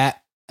Sky Bet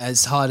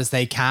as hard as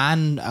they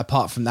can,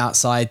 apart from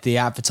outside the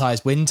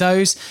advertised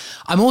windows.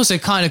 I'm also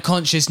kind of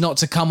conscious not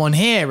to come on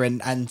here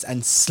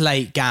and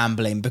slate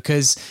gambling,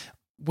 because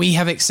we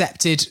have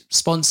accepted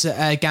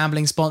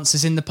gambling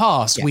sponsors in the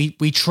past. Yeah.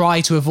 We try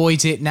to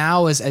avoid it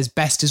now as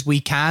best as we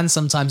can.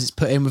 Sometimes it's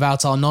put in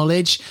without our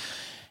knowledge.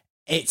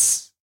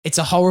 It's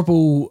a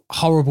horrible,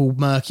 horrible,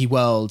 murky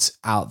world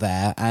out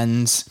there.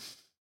 And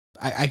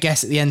I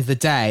guess at the end of the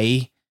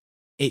day,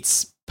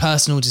 it's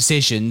personal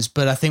decisions.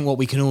 But I think what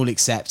we can all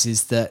accept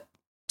is that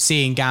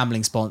seeing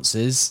gambling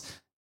sponsors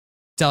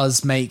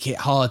does make it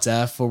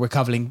harder for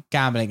recovering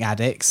gambling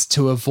addicts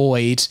to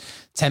avoid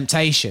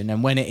temptation.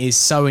 And when it is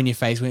so in your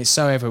face, when it's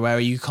so everywhere,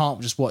 you can't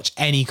just watch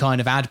any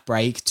kind of ad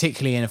break,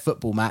 particularly in a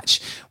football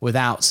match,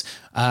 without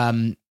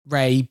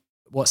Ray,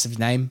 what's his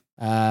name?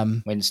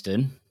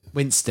 Winston.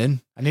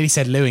 I nearly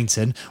said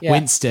Lewington. Yeah.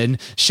 Winston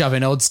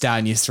shoving odds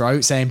down your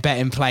throat, saying bet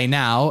and play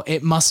now.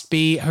 It must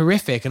be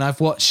horrific. And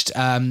I've watched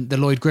the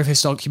Lloyd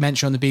Griffiths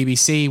documentary on the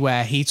BBC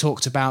where he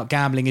talked about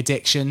gambling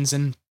addictions,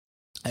 and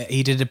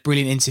he did a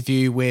brilliant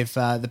interview with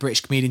the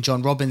British comedian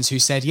John Robbins, who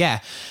said,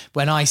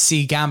 when I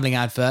see gambling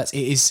adverts,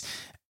 it is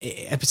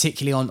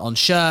particularly on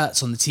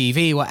shirts, on the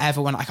TV,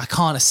 whatever, when I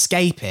can't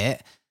escape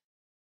it,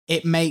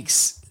 it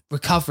makes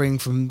recovering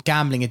from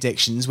gambling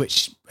addictions,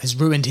 which has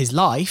ruined his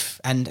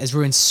life and has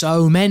ruined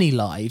so many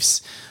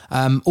lives,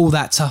 all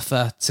that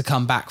tougher to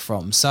come back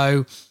from.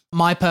 So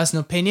my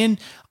personal opinion,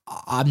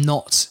 I'm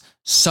not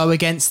so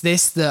against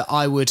this that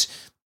I would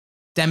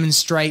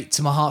demonstrate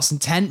to my heart's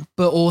intent,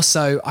 but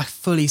also I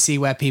fully see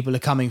where people are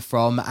coming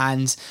from,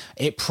 and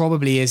it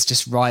probably is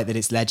just right that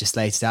it's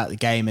legislated out of the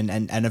game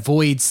and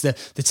avoids the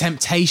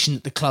temptation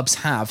that the clubs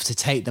have to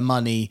take the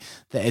money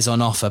that is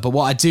on offer. But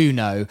what I do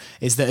know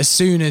is that as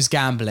soon as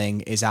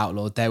gambling is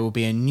outlawed, there will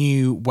be a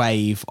new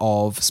wave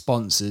of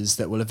sponsors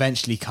that will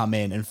eventually come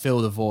in and fill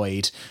the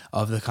void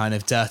of the kind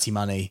of dirty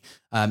money.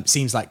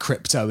 Seems like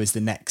crypto is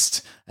the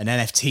next, and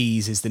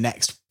NFTs is the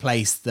next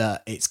place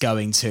that it's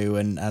going to.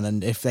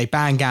 And if they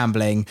ban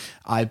gambling,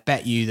 I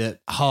bet you that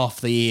half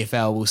the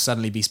EFL will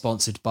suddenly be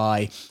sponsored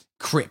by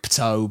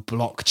crypto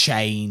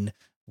blockchain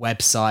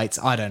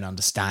websites. I don't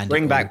understand.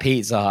 Bring back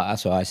Pizza Hut,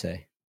 that's what I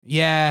say.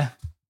 Yeah.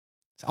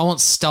 I want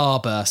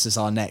Starburst as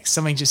our next.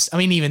 Something just, I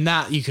mean, even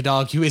that you could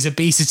argue is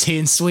obesity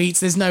and sweets.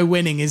 There's no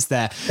winning, is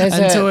there?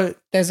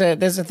 There's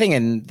a thing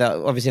in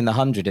the, obviously in the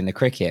 100 in the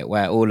cricket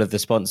where all of the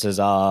sponsors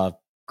are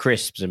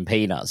crisps and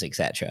peanuts,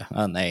 etc.,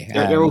 aren't they?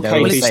 They're all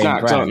KP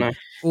snacks, aren't they?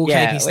 All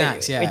KP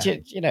snacks,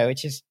 yeah.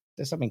 Which is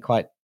there's something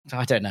quite,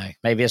 I don't know.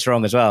 Maybe it's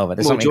wrong as well, but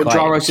there's something quite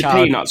dry roasted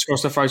peanuts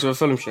across the face of a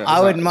Fulham shirt.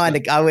 I wouldn't mind,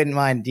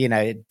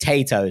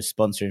 Tato's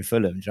sponsoring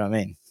Fulham. Do you know what I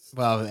mean?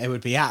 Well, it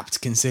would be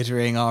apt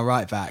considering our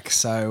right back.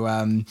 So,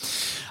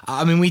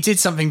 I mean, we did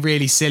something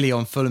really silly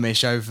on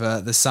Fulhamish over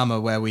the summer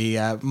where we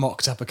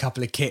mocked up a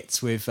couple of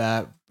kits with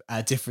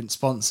different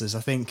sponsors.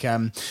 I think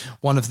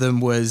one of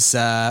them was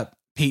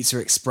Pizza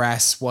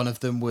Express, one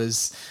of them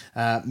was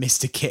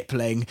Mr.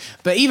 Kipling.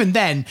 But even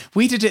then,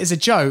 we did it as a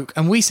joke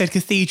and we said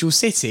Cathedral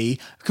City,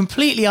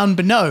 completely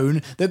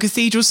unbeknown that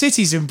Cathedral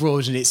City's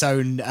embroiled in its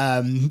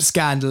own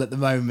scandal at the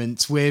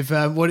moment with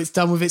what it's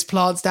done with its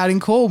plants down in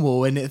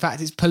Cornwall, and in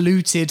fact it's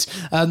polluted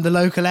the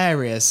local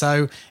area.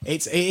 So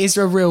it is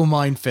a real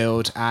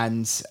minefield,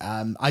 and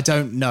I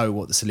don't know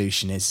what the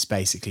solution is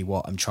basically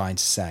what I'm trying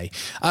to say.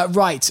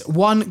 Right,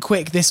 one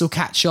quick this'll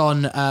catch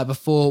on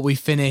before we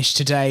finish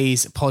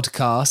today's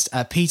podcast.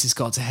 Peter's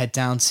got to head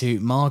down to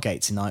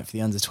Margate tonight for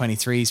the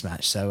under-23s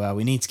match, so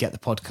we need to get the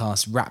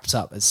podcast wrapped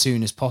up as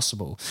soon as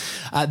possible.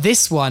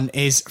 This one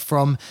is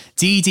from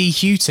D.D.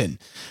 Houghton.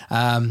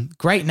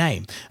 Great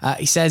name.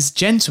 He says,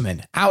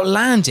 "Gentlemen,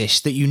 outlandish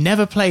that you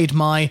never played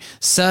my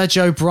Serge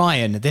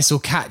O'Brien This'll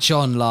Catch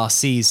On last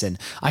season.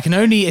 I can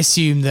only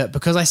assume that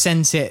because I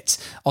sent it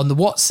on the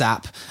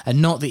WhatsApp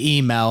and not the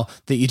email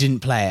that you didn't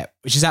play it,"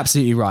 which is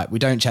absolutely right. We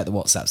don't check the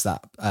WhatsApps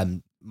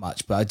that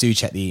much, but I do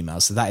check the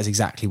emails, so that is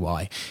exactly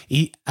why.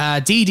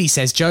 DD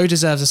says, "Joe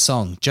deserves a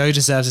song. Joe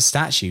deserves a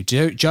statue.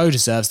 Joe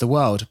deserves the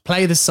world.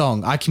 Play the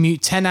song. I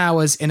commute 10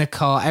 hours in a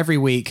car every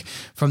week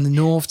from the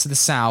north to the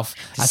south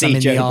as I'm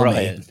in the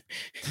army.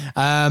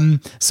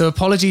 So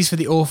apologies for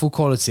the awful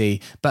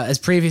quality, but as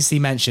previously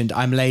mentioned,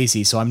 I'm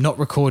lazy, so I'm not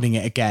recording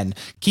it again.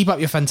 Keep up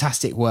your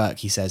fantastic work,"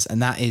 he says,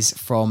 and that is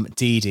from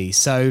DD.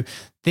 So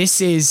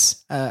this is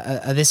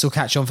This'll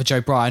Catch On for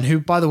Joe Bryan, who,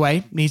 by the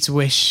way, needs to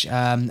wish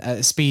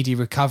a speedy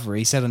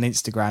recovery. He said on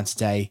Instagram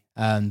today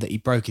that he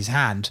broke his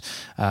hand,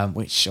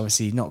 which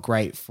obviously not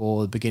great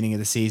for the beginning of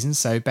the season.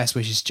 So best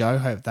wishes, Joe.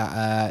 Hope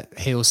that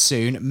heals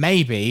soon.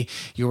 Maybe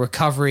your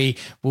recovery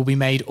will be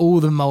made all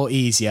the more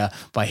easier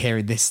by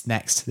hearing this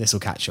next This'll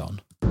Catch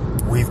On.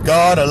 We've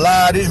got a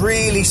lad who's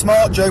really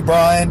smart, Joe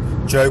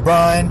Bryan. Joe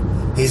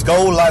Bryan. His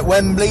goal like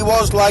Wembley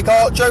was like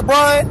art, Joe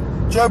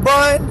Bryan. Joe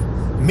Bryan.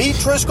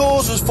 Mitra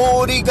scores us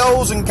 40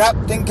 goals and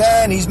Captain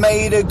Kenny's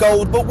made of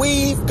gold, but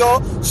we've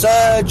got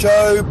Sir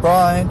Joe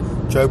Bryan.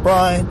 Joe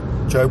Bryan,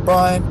 Joe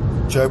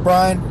Bryan, Joe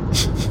Bryan.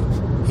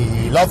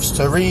 He loves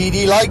to read,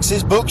 he likes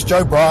his books,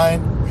 Joe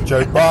Bryan.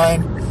 Joe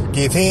Bryan.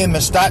 Give him a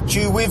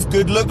statue with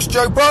good looks,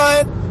 Joe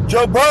Bryan.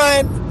 Joe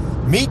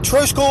Bryan.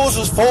 Mitra scores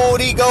us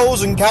 40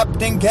 goals and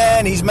Captain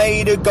Kenny's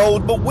made of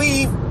gold, but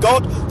we've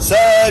got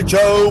Sir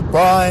Joe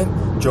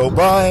Bryan. Joe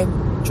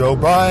Bryan, Joe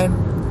Bryan.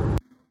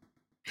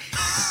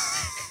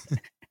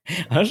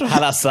 I'm not sure how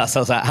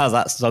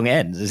that song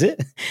ends, is it?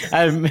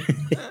 I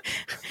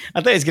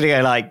thought it was going to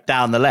go like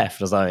down the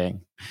left or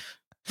something.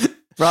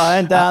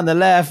 Brian down the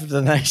left,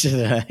 and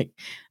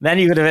then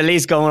you could have at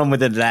least gone on with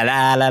the la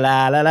la la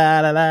la la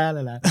la la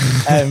la la.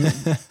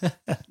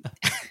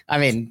 I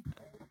mean,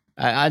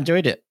 I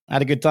enjoyed it. I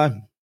had a good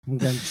time.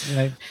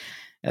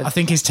 I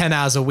think his 10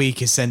 hours a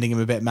week is sending him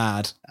a bit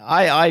mad.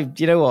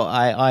 You know what?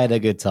 I had a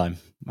good time,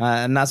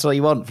 and that's what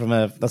you want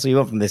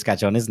from this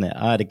catch on, isn't it?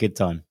 I had a good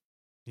time.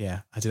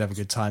 Yeah, I did have a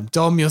good time.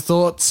 Dom, your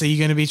thoughts? Are you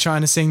going to be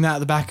trying to sing that at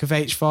the back of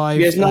H5?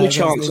 There's no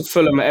chance of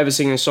Fulham ever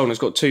singing a song that's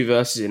got two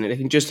verses in it. They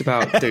can just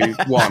about do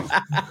one.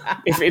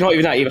 If not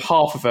even that, even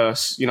half a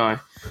verse, you know.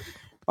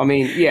 I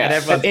mean,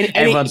 yeah. And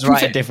everyone's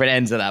right at different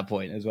ends at that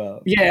point as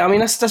well. Yeah, I mean,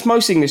 that's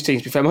most English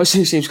teams, to be fair. Most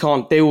English teams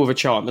can't deal with a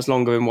chant that's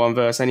longer than one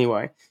verse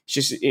anyway.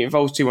 It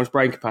involves too much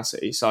brain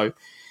capacity. So,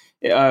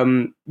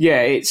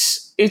 it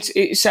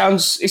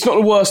sounds... It's not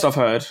the worst I've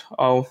heard.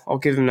 I'll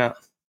give them that.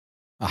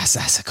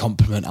 That's a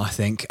compliment, I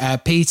think.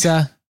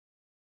 Peter?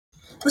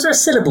 Was there a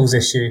syllables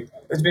issue?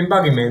 It's been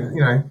bugging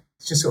me,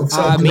 just sort of.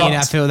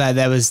 I feel that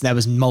there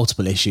was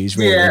multiple issues,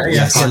 really.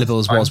 Yeah,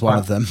 syllables was one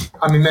of them.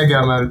 I mean, maybe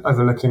I'm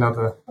overlooking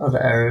other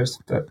areas,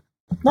 but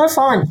no,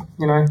 fine.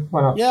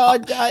 Why not? Yeah,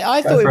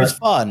 I thought it was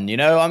fun.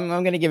 I'm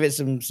going to give it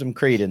some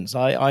credence.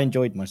 I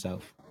enjoyed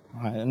myself.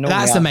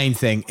 That's the main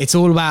thing. It's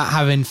all about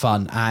having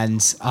fun,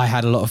 and I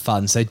had a lot of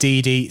fun. So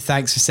Dee Dee,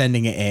 thanks for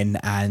sending it in,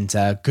 and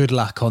good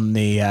luck on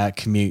the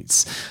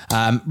commutes.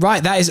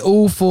 Right, that is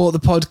all for the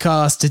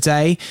podcast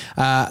today.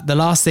 The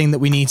last thing that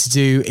we need to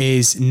do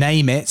is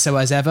name it. So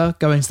as ever,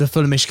 go into the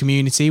Fulhamish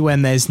community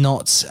when there's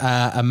not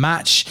a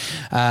match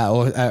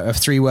or a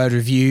 3-word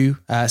review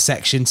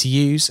section to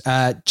use.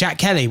 Jack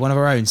Kelly, one of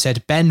our own,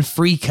 said Ben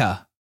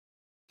Freaker.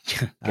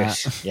 Good.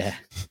 Yeah,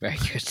 very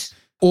good.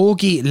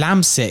 Augie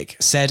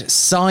Lamsick said,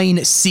 sign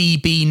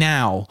CB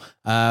now,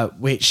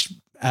 which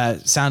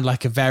sound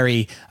like a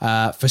very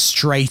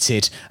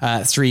frustrated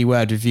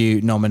 3-word review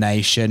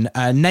nomination.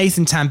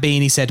 Nathan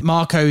Tambini said,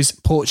 Marco's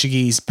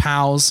Portuguese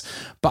pals.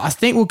 But I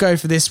think we'll go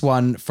for this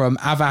one from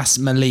Avas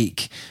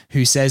Malik,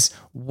 who says,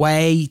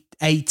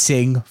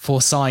 W88ing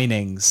For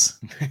Signings.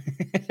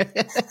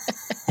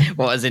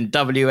 What, as in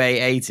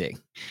W88ing?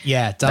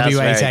 Yeah,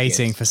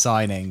 W88ing For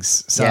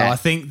Signings. So yeah. I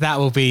think that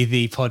will be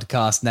the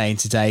podcast name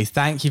today.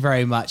 Thank you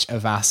very much,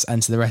 Avas,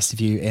 and to the rest of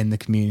you in the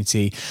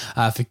community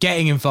for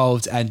getting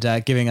involved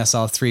and giving us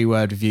our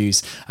 3-word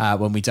reviews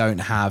when we don't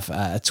have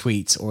a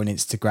tweet or an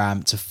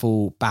Instagram to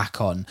fall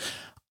back on.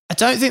 I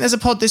don't think there's a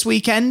pod this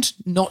weekend.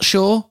 Not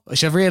sure,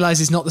 which I've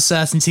realised is not the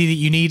certainty that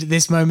you need at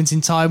this moment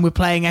in time. We're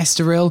playing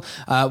Estoril.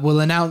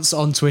 We'll announce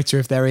on Twitter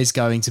if there is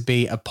going to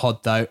be a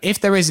pod, though. If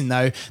there isn't,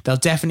 though, there'll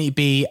definitely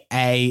be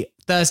a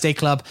Thursday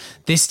Club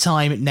this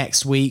time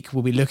next week.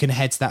 We'll be looking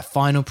ahead to that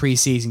final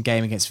pre-season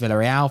game against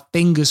Villarreal.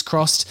 Fingers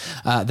crossed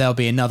there'll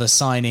be another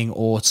signing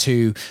or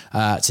two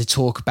to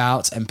talk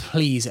about, and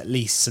please at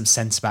least some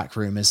centre-back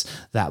rumours.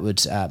 That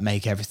would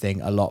make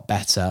everything a lot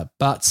better.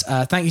 But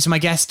thank you to my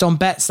guest, Dom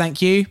Betts.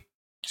 Thank you.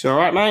 It's all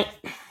right, mate.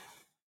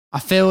 I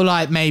feel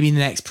like maybe in the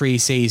next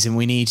pre-season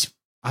we need,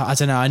 I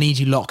don't know, I need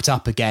you locked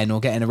up again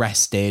or getting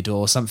arrested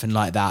or something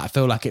like that. I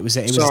feel like it was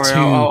too... It's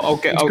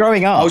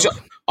growing up.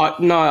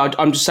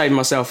 I'm just saving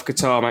myself a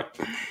guitar, mate.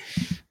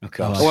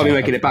 Okay. I won't be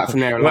making it back from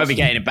there. I won't be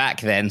getting it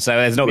back then, so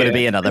there's not going to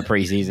be another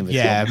pre-season.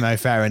 Yeah, no,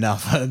 fair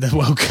enough. The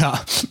World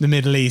Cup, the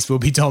Middle East will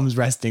be Dom's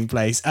resting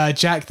place.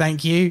 Jack,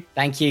 thank you.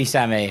 Thank you,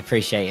 Sammy.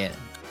 Appreciate it.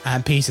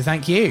 And Peter,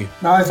 thank you.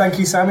 No, thank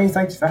you, Sammy.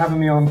 Thank you for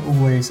having me on.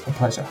 Always a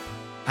pleasure.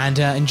 And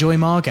enjoy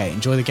Margate.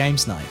 Enjoy the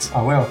games tonight.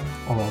 I will.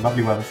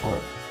 Lovely weather for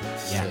it.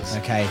 Yeah,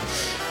 okay.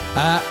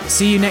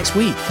 See you next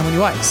week. Come on, you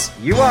whites.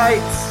 You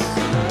whites.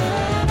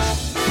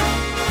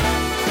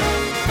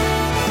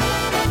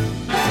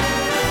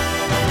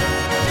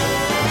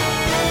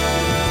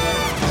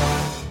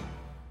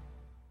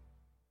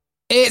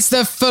 It's the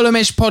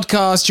Fulhamish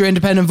podcast, your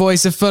independent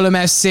voice of Fulham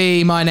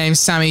FC. My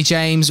name's Sammy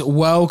James.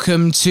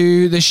 Welcome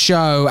to the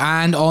show.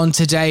 And on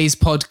today's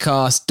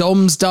podcast,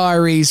 Dom's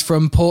Diaries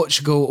from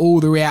Portugal, all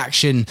the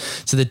reaction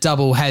to the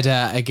double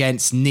header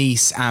against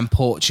Nice and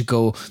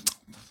Portugal.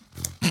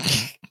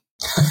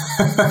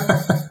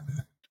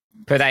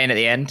 Put that in at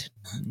the end.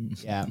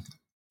 Yeah.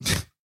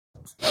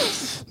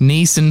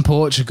 Nice and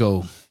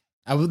Portugal.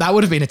 That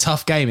would have been a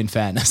tough game, in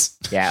fairness.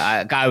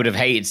 Yeah, I would have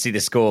hated to see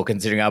the score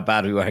considering how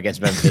bad we were against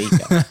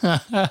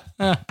Benfica.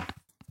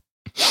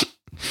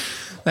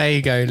 There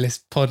you go,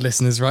 pod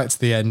listeners, right to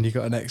the end. You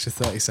got an extra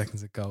 30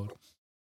 seconds of gold.